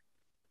that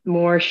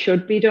more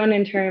should be done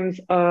in terms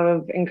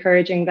of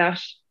encouraging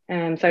that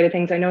side of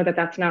things? I know that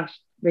that's not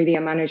really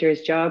a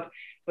manager's job,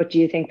 but do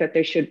you think that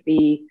there should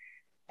be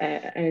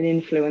an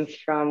influence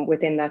from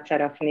within that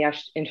setup, from the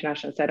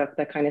international setup,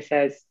 that kind of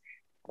says,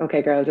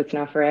 okay, girls, it's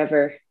not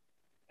forever.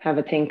 Have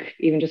a think,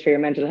 even just for your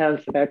mental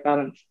health, about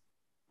balance?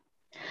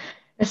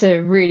 That's a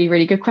really,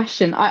 really good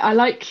question. I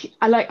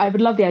would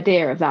love the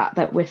idea of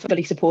that we're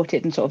fully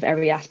supported in sort of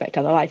every aspect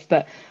of our life,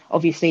 but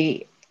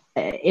obviously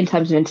in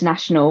terms of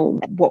international,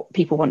 what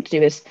people want to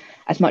do is,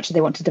 as much as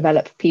they want to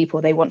develop people,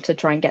 they want to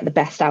try and get the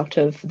best out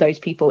of those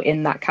people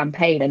in that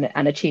campaign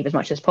and achieve as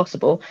much as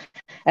possible.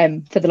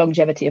 For the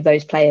longevity of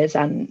those players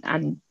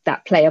and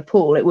that player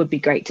pool, it would be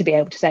great to be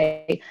able to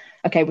say,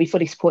 okay, we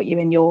fully support you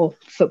in your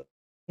footballing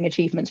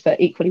achievements, but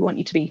equally want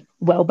you to be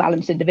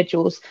well-balanced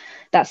individuals.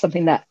 That's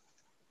something that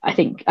I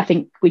think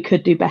we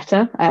could do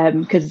better,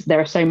 because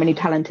there are so many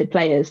talented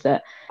players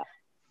that,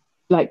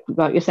 like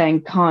you're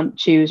saying, can't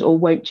choose or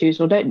won't choose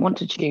or don't want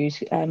to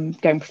choose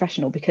going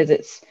professional, because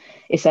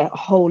it's a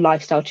whole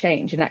lifestyle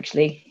change. And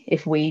actually,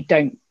 if we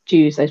don't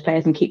choose those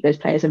players and keep those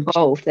players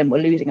involved, then we're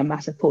losing a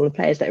massive pool of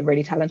players that are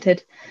really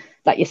talented,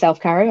 like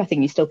yourself, Caro. I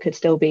think you could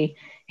still be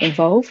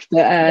involved,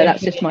 but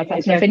that's just my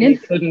personal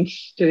opinion. Did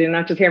you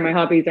not just hear my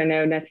hobbies are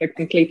now Netflix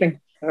and sleeping?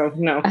 Oh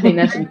no, I think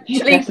that's some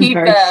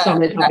very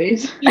solid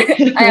hobbies.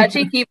 I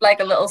actually keep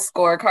like a little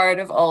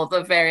scorecard of all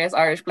the various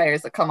Irish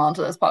players that come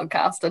onto this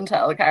podcast and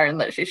tell Karen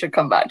that she should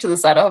come back to the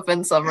setup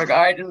in some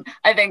regard. And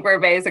I think we're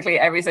basically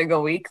every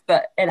single week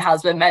that it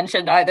has been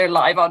mentioned, either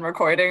live on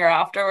recording or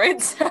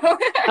afterwards. So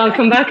I'll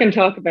come back and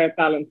talk about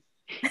balance.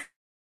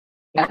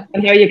 Yeah,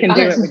 and how you can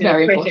do it. Is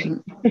very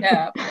important.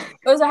 Yeah,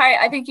 those are Harry.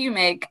 I think you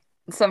make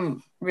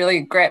some really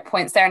great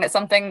points there, and it's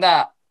something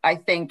that I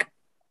think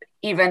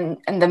even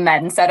in the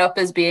men's setup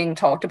is being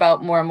talked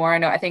about more and more.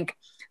 I think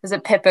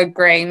Pippa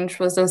Grange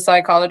was a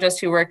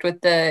psychologist who worked with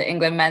the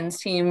England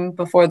men's team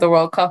before the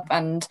World Cup,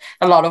 and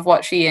a lot of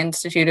what she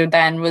instituted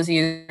then was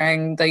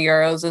using the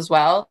Euros as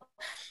well.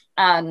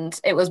 And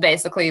it was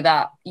basically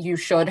that you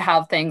should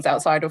have things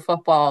outside of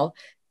football.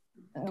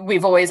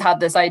 We've always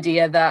had this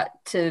idea that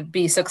to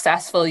be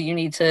successful, you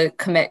need to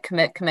commit,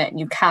 and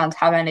you can't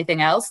have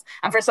anything else.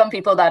 And for some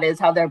people, that is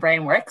how their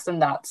brain works, and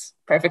that's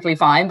perfectly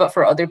fine. But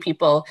for other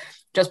people,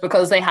 just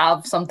because they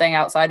have something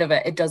outside of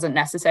it, it doesn't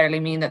necessarily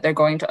mean that they're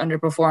going to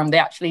underperform. They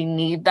actually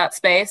need that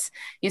space.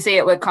 You see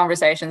it with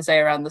conversations, say,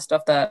 around the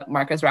stuff that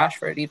Marcus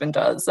Rashford even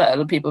does.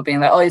 People being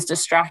like, oh, he's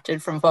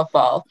distracted from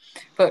football.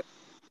 But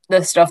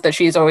the stuff that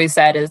she's always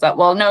said is that,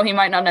 well, no, he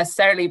might not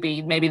necessarily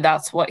be. Maybe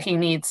that's what he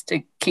needs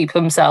to keep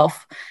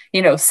himself,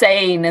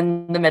 sane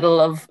in the middle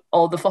of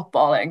all the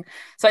footballing.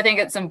 So I think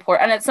it's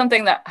important. And it's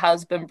something that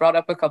has been brought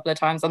up a couple of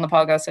times on the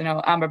podcast. I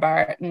know Amber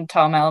Barrett and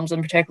Tom Elms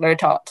in particular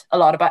talked a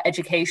lot about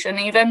education,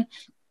 even,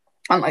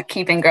 and like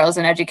keeping girls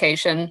in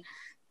education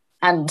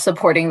and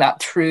supporting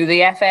that through the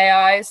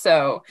FAI.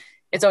 So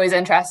it's always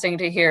interesting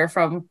to hear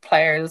from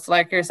players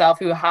like yourself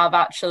who have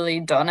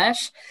actually done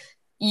it.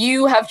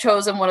 You have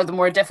chosen one of the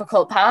more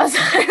difficult paths,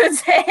 I would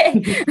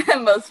say,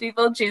 than most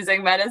people,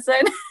 choosing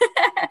medicine.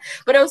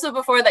 But also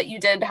before that, you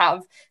did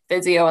have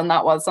physio, and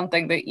that was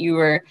something that you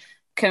were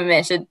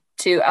committed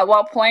to. At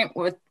what point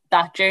with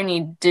that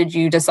journey did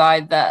you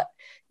decide that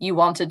you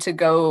wanted to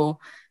go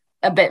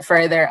a bit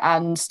further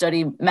and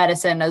study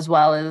medicine as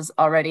well as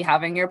already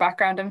having your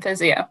background in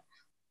physio?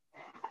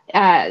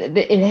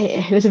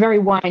 it was a very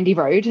windy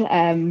road.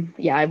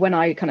 When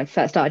I kind of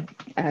first started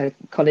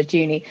college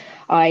uni,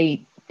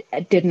 I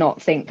did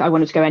not think I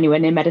wanted to go anywhere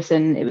near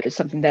medicine. It was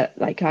something that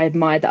like I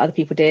admired that other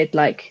people did,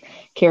 like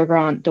Kira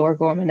Grant, Dora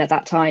Gorman. At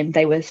that time,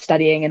 they were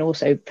studying and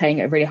also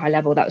playing at a really high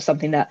level. That was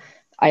something that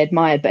I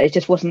admired, but it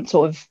just wasn't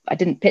I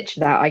didn't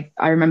picture that.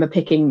 I remember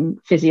picking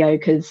physio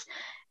because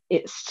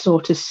it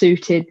sort of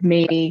suited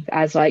me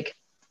as like,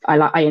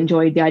 I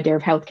enjoyed the idea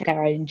of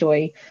healthcare. I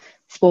enjoy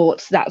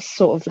sports. That's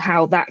sort of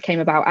how that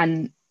came about.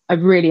 And I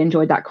really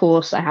enjoyed that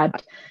course. I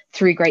had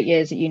 3 great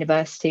years at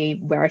university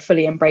where I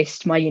fully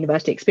embraced my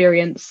university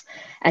experience.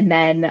 And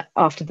then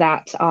after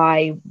that,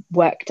 I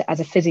worked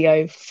as a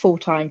physio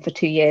full-time for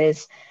 2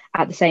 years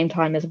at the same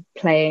time as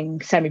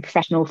playing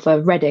semi-professional for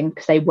Reading,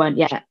 because they weren't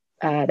yet,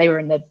 they were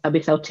in the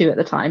WSL2 at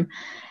the time.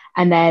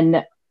 And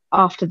then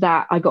after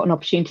that, I got an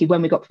opportunity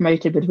when we got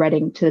promoted with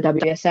Reading to the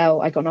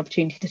WSL. I got an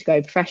opportunity to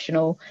go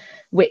professional,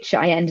 which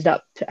I ended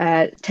up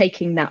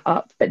taking that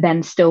up, but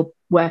then still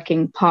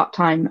working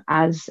part-time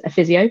as a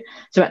physio.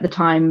 So at the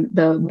time,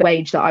 the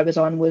wage that I was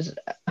on was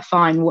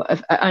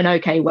an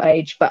okay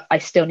wage, but I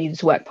still needed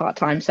to work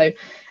part-time. So,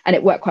 and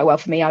it worked quite well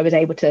for me. I was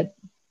able to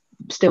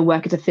still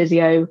work as a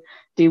physio,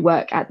 do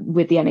work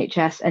with the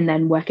NHS, and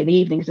then work in the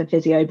evenings as a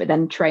physio, but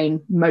then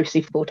train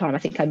mostly full-time. I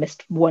think I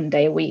missed 1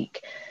 day a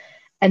week.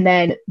 And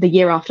then the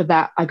year after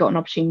that, I got an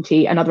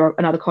opportunity,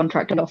 another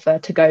contract offer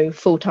to go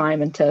full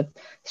time and to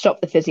stop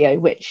the physio,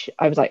 which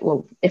I was like,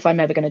 well, if I'm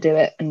ever going to do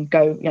it and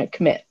go,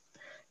 commit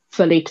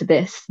fully to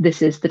this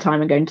is the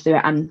time I'm going to do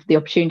it and the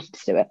opportunity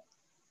to do it.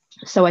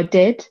 So I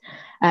did.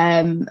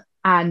 And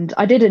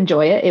I did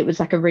enjoy it. It was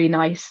like a really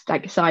nice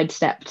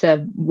sidestep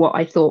to what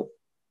I thought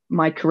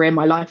my career,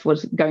 my life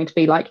was going to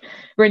be like.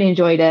 Really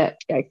enjoyed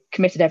it,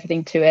 committed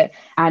everything to it.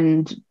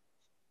 And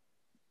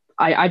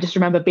I just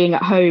remember being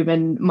at home,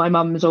 and my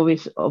mum has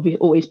always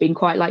been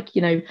quite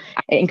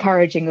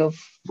encouraging of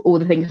all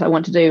the things I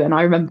want to do. And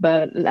I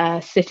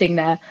remember sitting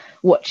there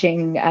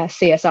watching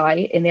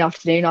CSI in the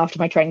afternoon after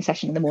my training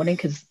session in the morning,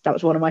 because that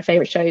was one of my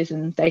favourite shows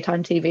in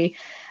daytime TV.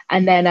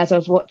 And then as I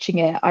was watching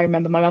it, I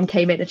remember my mum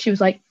came in and she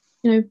was like,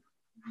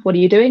 what are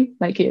you doing?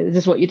 Like, is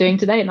this what you're doing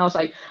today? And I was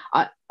like,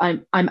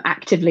 I'm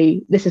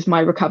actively, this is my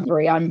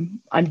recovery.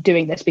 I'm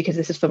doing this because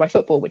this is for my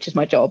football, which is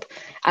my job.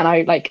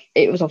 And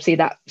it was obviously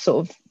that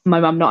sort of my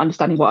mum not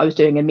understanding what I was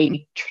doing and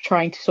me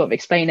trying to sort of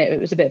explain it. It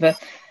was a bit of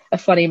a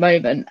funny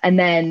moment. And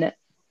then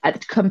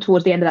come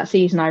towards the end of that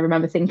season, I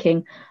remember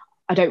thinking,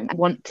 I don't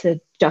want to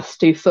just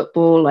do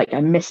football. Like,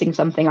 I'm missing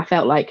something. I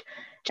felt like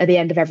at the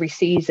end of every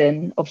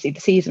season, obviously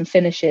the season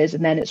finishes,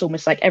 and then it's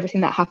almost like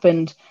everything that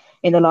happened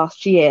in the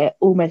last year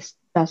almost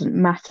doesn't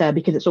matter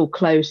because it's all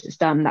closed, it's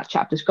done, that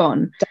chapter's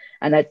gone.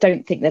 And I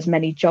don't think there's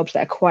many jobs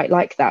that are quite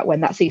like that.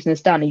 When that season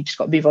is done, you just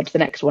got to move on to the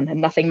next one,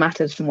 and nothing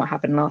matters from what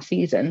happened last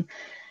season.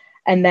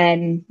 And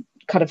then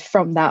kind of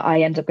from that,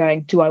 I end up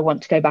going, do I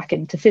want to go back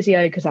into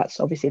physio? Because that's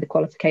obviously the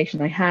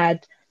qualification I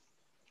had.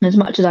 As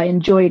much as I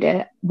enjoyed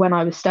it, when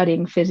I was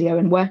studying physio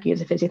and working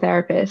as a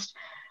physiotherapist,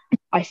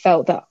 I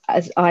felt that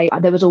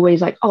there was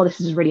always like, oh,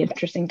 this is a really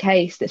interesting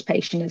case. This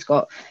patient has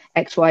got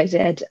X, Y,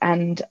 Z,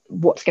 and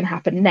what's going to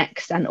happen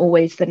next? And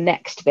always the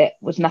next bit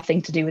was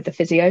nothing to do with the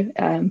physio.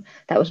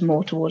 That was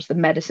more towards the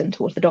medicine,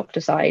 towards the doctor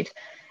side.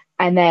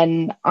 And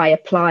then I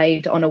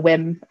applied on a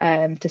whim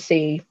to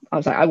see. I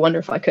was like, I wonder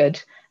if I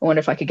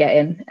could get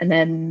in. And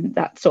then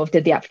that sort of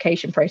did the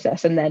application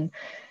process, and then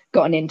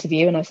got an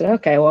interview. And I said,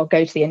 okay, well, I'll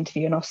go to the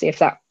interview and I'll see if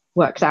that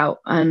works out.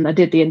 And I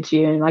did the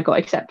interview and I got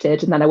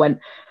accepted. And then I went,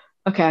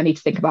 okay, I need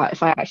to think about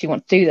if I actually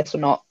want to do this or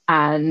not.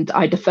 And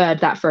I deferred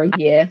that for a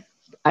year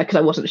because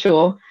I wasn't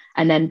sure.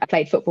 And then I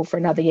played football for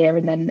another year.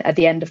 And then at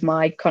the end of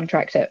my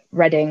contract at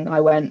Reading,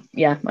 I went,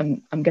 yeah,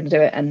 I'm going to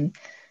do it. And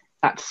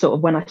that's sort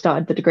of when I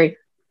started the degree.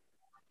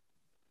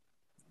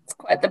 It's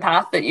quite the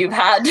path that you've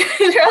had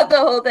throughout the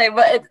whole thing.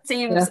 But it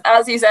seems,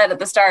 as you said at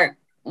the start,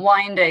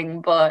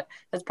 winding, but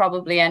has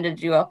probably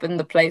ended you up in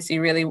the place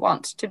you really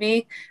want to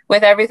be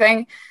with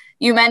everything.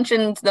 You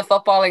mentioned the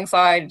footballing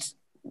side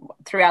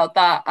throughout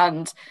that,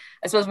 and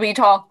I suppose we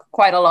talk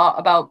quite a lot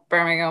about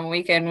Birmingham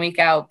week in, week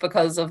out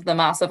because of the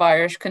massive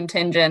Irish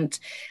contingent.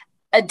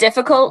 A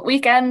difficult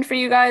weekend for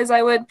you guys,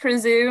 I would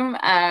presume.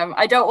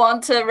 I don't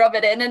want to rub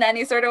it in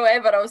any sort of way,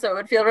 but also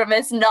would feel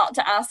remiss not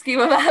to ask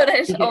you about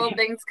it, all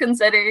things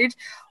considered.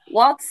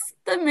 What's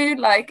the mood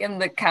like in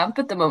the camp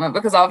at the moment?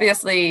 Because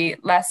obviously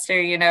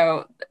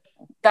Leister,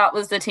 that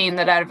was the team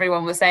that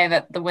everyone was saying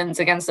that the wins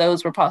against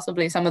those were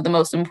possibly some of the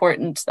most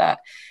important that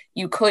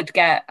you could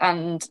get,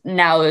 and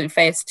now you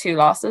face 2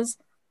 losses.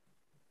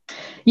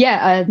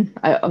 Yeah,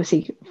 I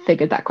obviously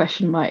figured that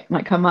question might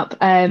come up.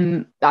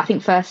 I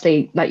think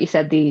firstly, like you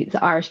said, the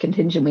Irish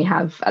contingent we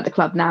have at the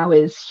club now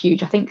is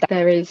huge. I think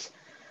there is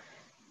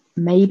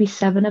maybe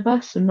 7 of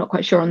us. I'm not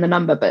quite sure on the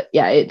number, but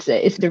yeah, it's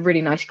a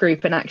really nice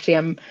group. And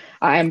actually,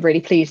 I am really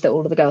pleased that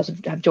all of the girls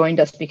have joined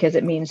us, because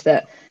it means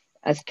that,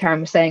 as Karen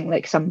was saying,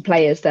 like some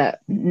players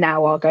that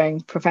now are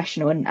going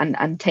professional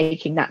and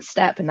taking that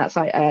step, and that's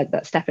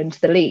that step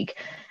into the league.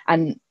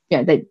 And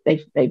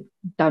they've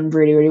done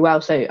really, really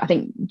well. So I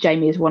think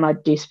Jamie is one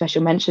I'd do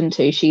special mention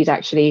to. She's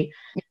actually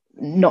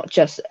not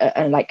just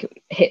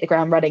like hit the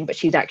ground running, but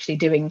she's actually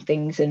doing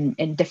things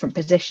in different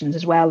positions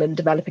as well and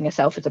developing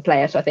herself as a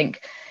player. So I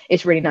think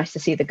it's really nice to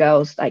see the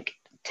girls like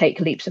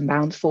take leaps and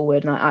bounds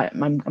forward, and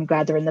I'm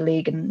glad they're in the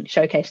league and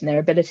showcasing their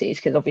abilities,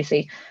 because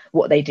obviously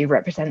what they do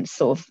represents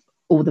sort of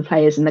all the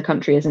players in the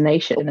country as a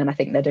nation, and I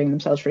think they're doing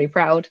themselves really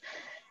proud.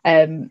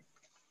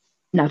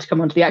 Now to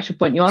come on to the actual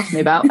point you asked me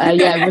about,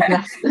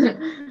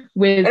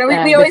 we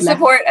always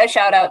support a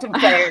shout out to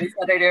players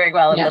that are doing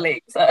well in the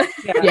league. So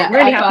I'm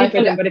really happy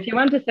for them. But if you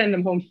want to send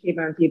them home to Steve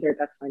aren't either,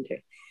 that's fine too.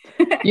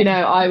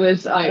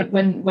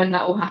 When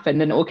that all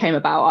happened and it all came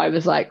about, I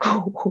was like,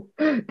 oh,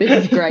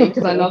 this is great,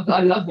 because I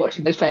love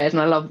watching those players,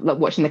 and I love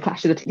watching the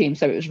clash of the team.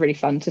 So it was really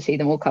fun to see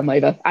them all come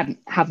over and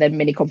have their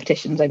mini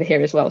competitions over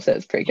here as well. So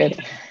it's pretty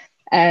good.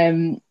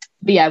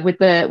 But yeah, with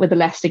the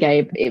Leister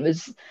game, it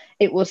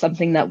was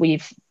something that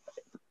we've,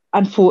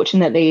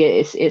 unfortunately,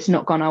 it's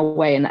not gone our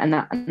way, and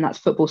that's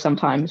football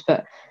sometimes.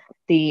 But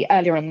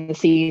earlier in the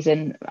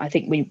season, I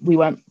think we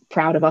weren't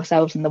proud of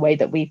ourselves in the way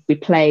that we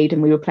played,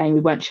 and we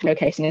weren't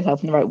showcasing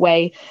ourselves in the right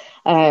way.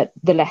 The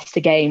Leister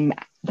game,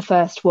 the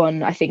first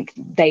one, I think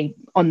they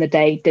on the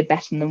day did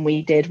better than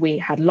we did. We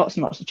had lots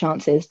and lots of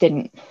chances,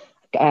 didn't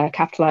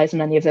capitalise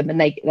on any of them,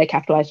 and they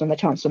capitalised on their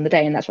chances on the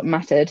day, and that's what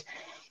mattered.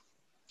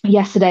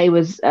 Yesterday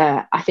was,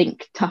 I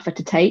think, tougher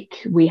to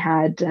take. We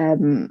had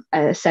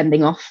a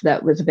sending off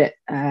that was a bit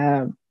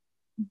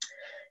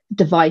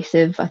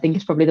divisive, I think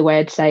is probably the way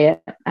I'd say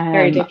it.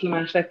 Very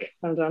diplomatic.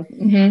 Hold on.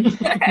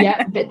 Mm-hmm.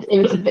 Yeah,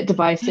 it was a bit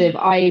divisive.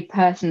 I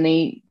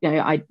personally,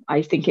 I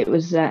think it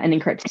was an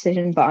incorrect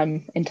decision, but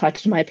I'm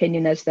entitled to my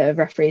opinion, as the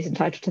referee is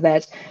entitled to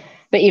theirs.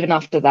 But even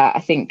after that,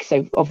 I think,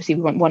 so obviously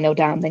we went 1-0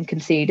 down, then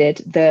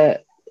conceded.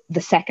 The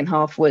second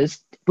half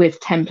was, with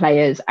 10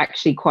 players,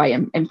 actually quite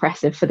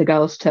impressive for the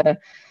girls to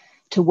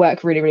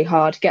work really, really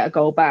hard, get a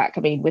goal back.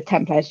 I mean, with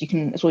 10 players,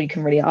 that's all you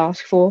can really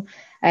ask for.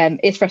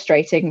 It's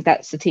frustrating.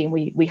 That's the team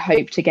we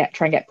hope to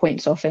try and get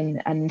points off,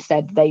 and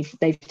instead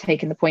they've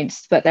taken the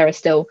points. But there are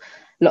still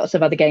lots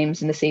of other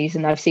games in the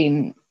season. I've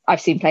seen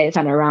players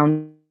turn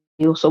around.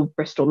 You saw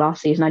Bristol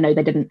last season. I know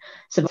they didn't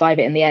survive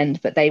it in the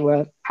end, but they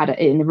had it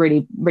in a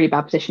really, really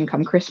bad position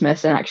come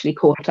Christmas, and actually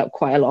caught up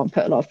quite a lot and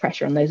put a lot of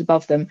pressure on those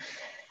above them.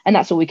 And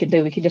that's all we can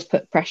do. We can just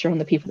put pressure on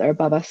the people that are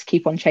above us,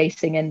 keep on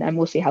chasing, and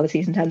we'll see how the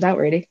season turns out,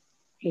 really.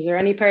 Is there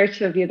any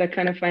part of you that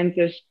kind of finds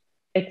it,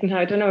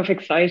 I don't know if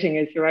exciting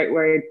is the right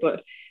word,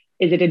 but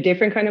is it a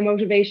different kind of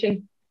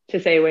motivation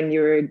to say when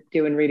you were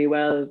doing really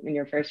well in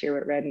your first year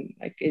with Reading?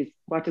 Like,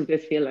 what does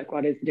this feel like?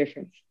 What is the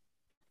difference?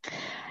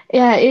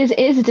 Yeah, it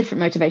is a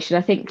different motivation.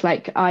 I think,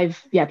 like,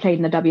 I've played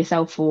in the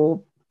WSL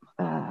for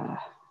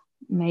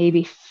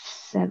maybe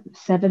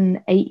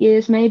 7-8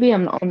 years, maybe.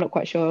 I'm not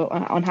quite sure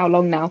on how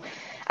long now.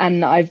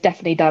 And I've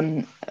definitely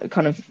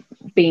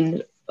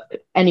been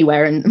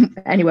anywhere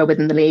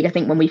within the league. I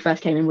think when we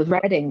first came in with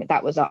Reading,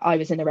 I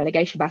was in a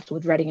relegation battle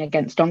with Reading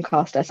against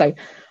Doncaster. So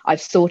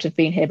I've sort of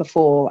been here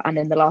before, and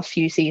in the last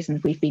few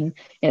seasons we've been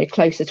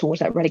closer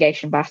towards that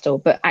relegation battle.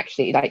 But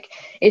actually, like,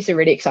 it's a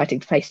really exciting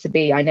place to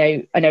be. I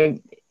know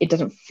it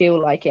doesn't feel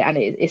like it, and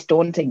it's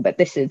daunting, but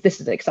this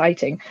is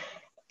exciting.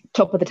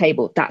 Top of the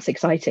table, that's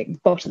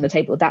exciting. Bottom of the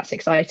table, that's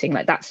exciting.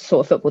 Like, that's the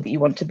sort of football that you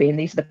want to be. And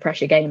these are the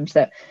pressure games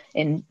that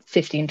in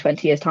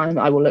 15-20 years time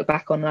I will look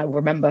back on and I will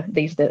remember.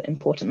 These are the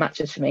important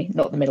matches for me,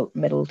 not the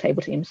middle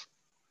table teams.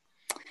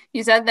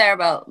 You said there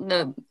about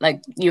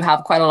you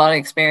have quite a lot of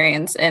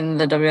experience in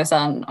the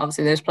WSL, and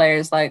obviously there's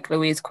players like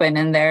Louise Quinn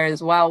in there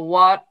as well.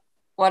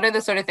 What are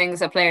the sort of things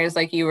that players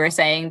like you were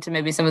saying to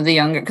maybe some of the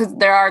younger, because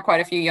there are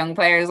quite a few young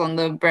players on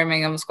the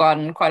Birmingham squad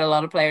and quite a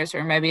lot of players who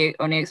are maybe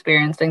only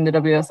experiencing the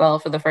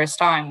WSL for the first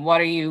time. What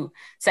are you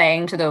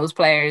saying to those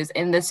players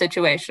in this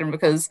situation?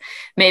 Because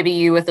maybe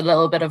you, with a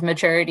little bit of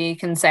maturity,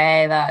 can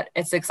say that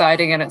it's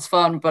exciting and it's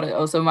fun, but it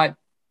also might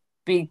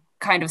be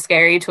kind of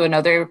scary to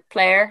another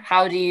player.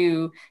 How do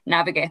you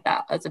navigate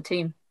that as a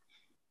team?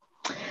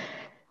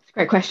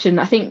 Great question.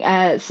 I think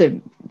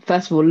so.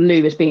 First of all,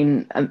 Lou has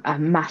been a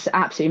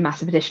absolutely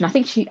massive addition. I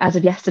think as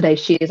of yesterday,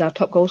 she is our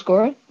top goal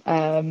scorer,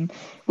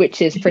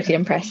 which is pretty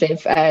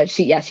impressive.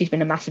 She's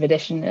been a massive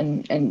addition,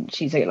 and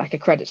she's a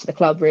credit to the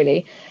club,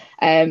 really.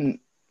 There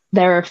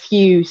are a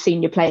few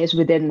senior players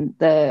within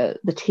the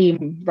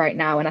team right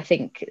now, and I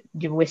think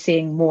we're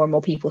seeing more and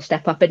more people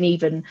step up, and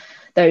even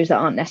those that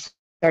aren't necessarily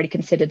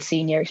considered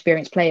senior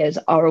experienced players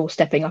are all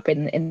stepping up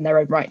in their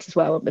own rights as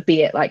well,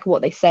 be it like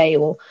what they say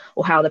or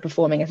how they're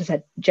performing. As I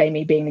said,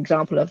 Jamie being an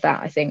example of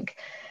that. I think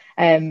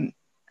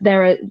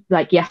there are,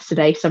 like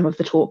yesterday, some of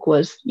the talk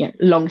was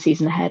long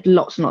season ahead,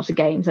 lots and lots of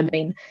games. I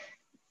mean,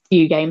 a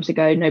few games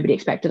ago nobody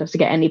expected us to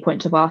get any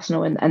points of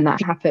Arsenal, and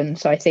that happened.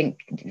 So I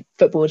think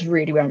football is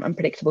really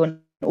unpredictable, and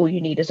all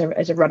you need is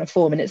a run of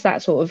form, and it's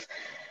that sort of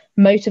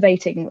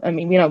motivating. I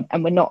mean,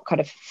 and we're not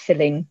kind of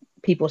filling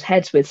people's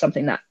heads with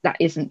something that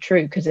isn't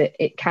true, because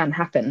it can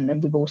happen,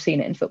 and we've all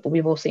seen it in football.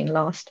 We've all seen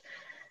last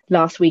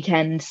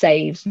weekend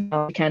saves,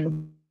 last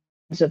weekend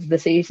of the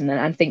season, and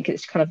I think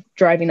it's kind of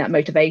driving that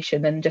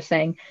motivation and just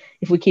saying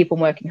if we keep on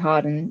working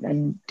hard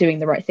and doing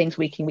the right things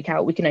week in, week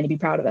out, we can only be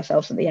proud of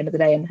ourselves at the end of the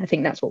day, and I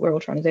think that's what we're all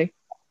trying to do.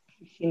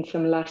 We've seen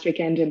some last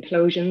weekend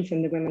implosions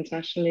in the Women's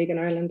National League in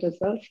Ireland as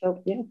well,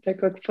 so yeah, they're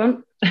good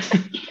fun.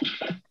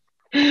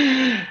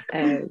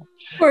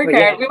 Poor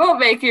Karen, we won't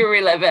make you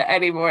relive it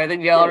any more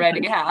than you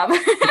already have.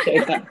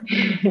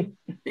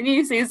 The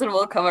new season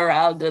will come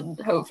around and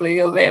hopefully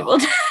you'll be able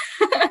to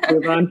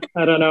move on.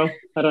 I don't know.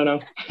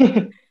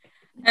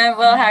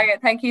 Well,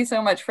 Harriet, thank you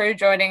so much for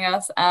joining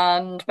us,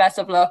 and best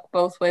of luck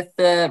both with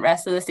the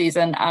rest of the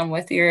season and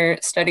with your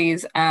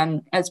studies,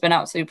 and it's been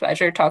an absolute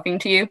pleasure talking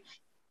to you.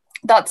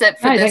 That's it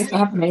for this. Thanks for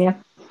having me. Yeah.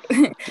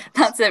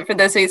 That's it for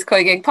this week's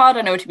COYGIG Pod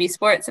on OTB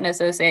Sports in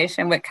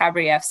association with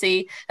Cadbury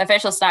FC,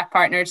 official snack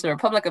partner to the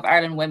Republic of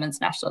Ireland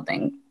Women's National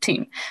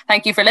Team.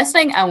 Thank you for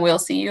listening, and we'll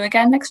see you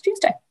again next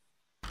Tuesday.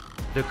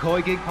 The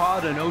COYGIG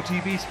Pod on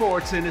OTB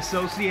Sports in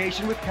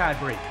association with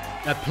Cadbury.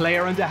 A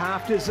player and a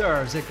half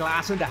deserves a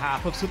glass and a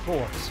half of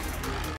support.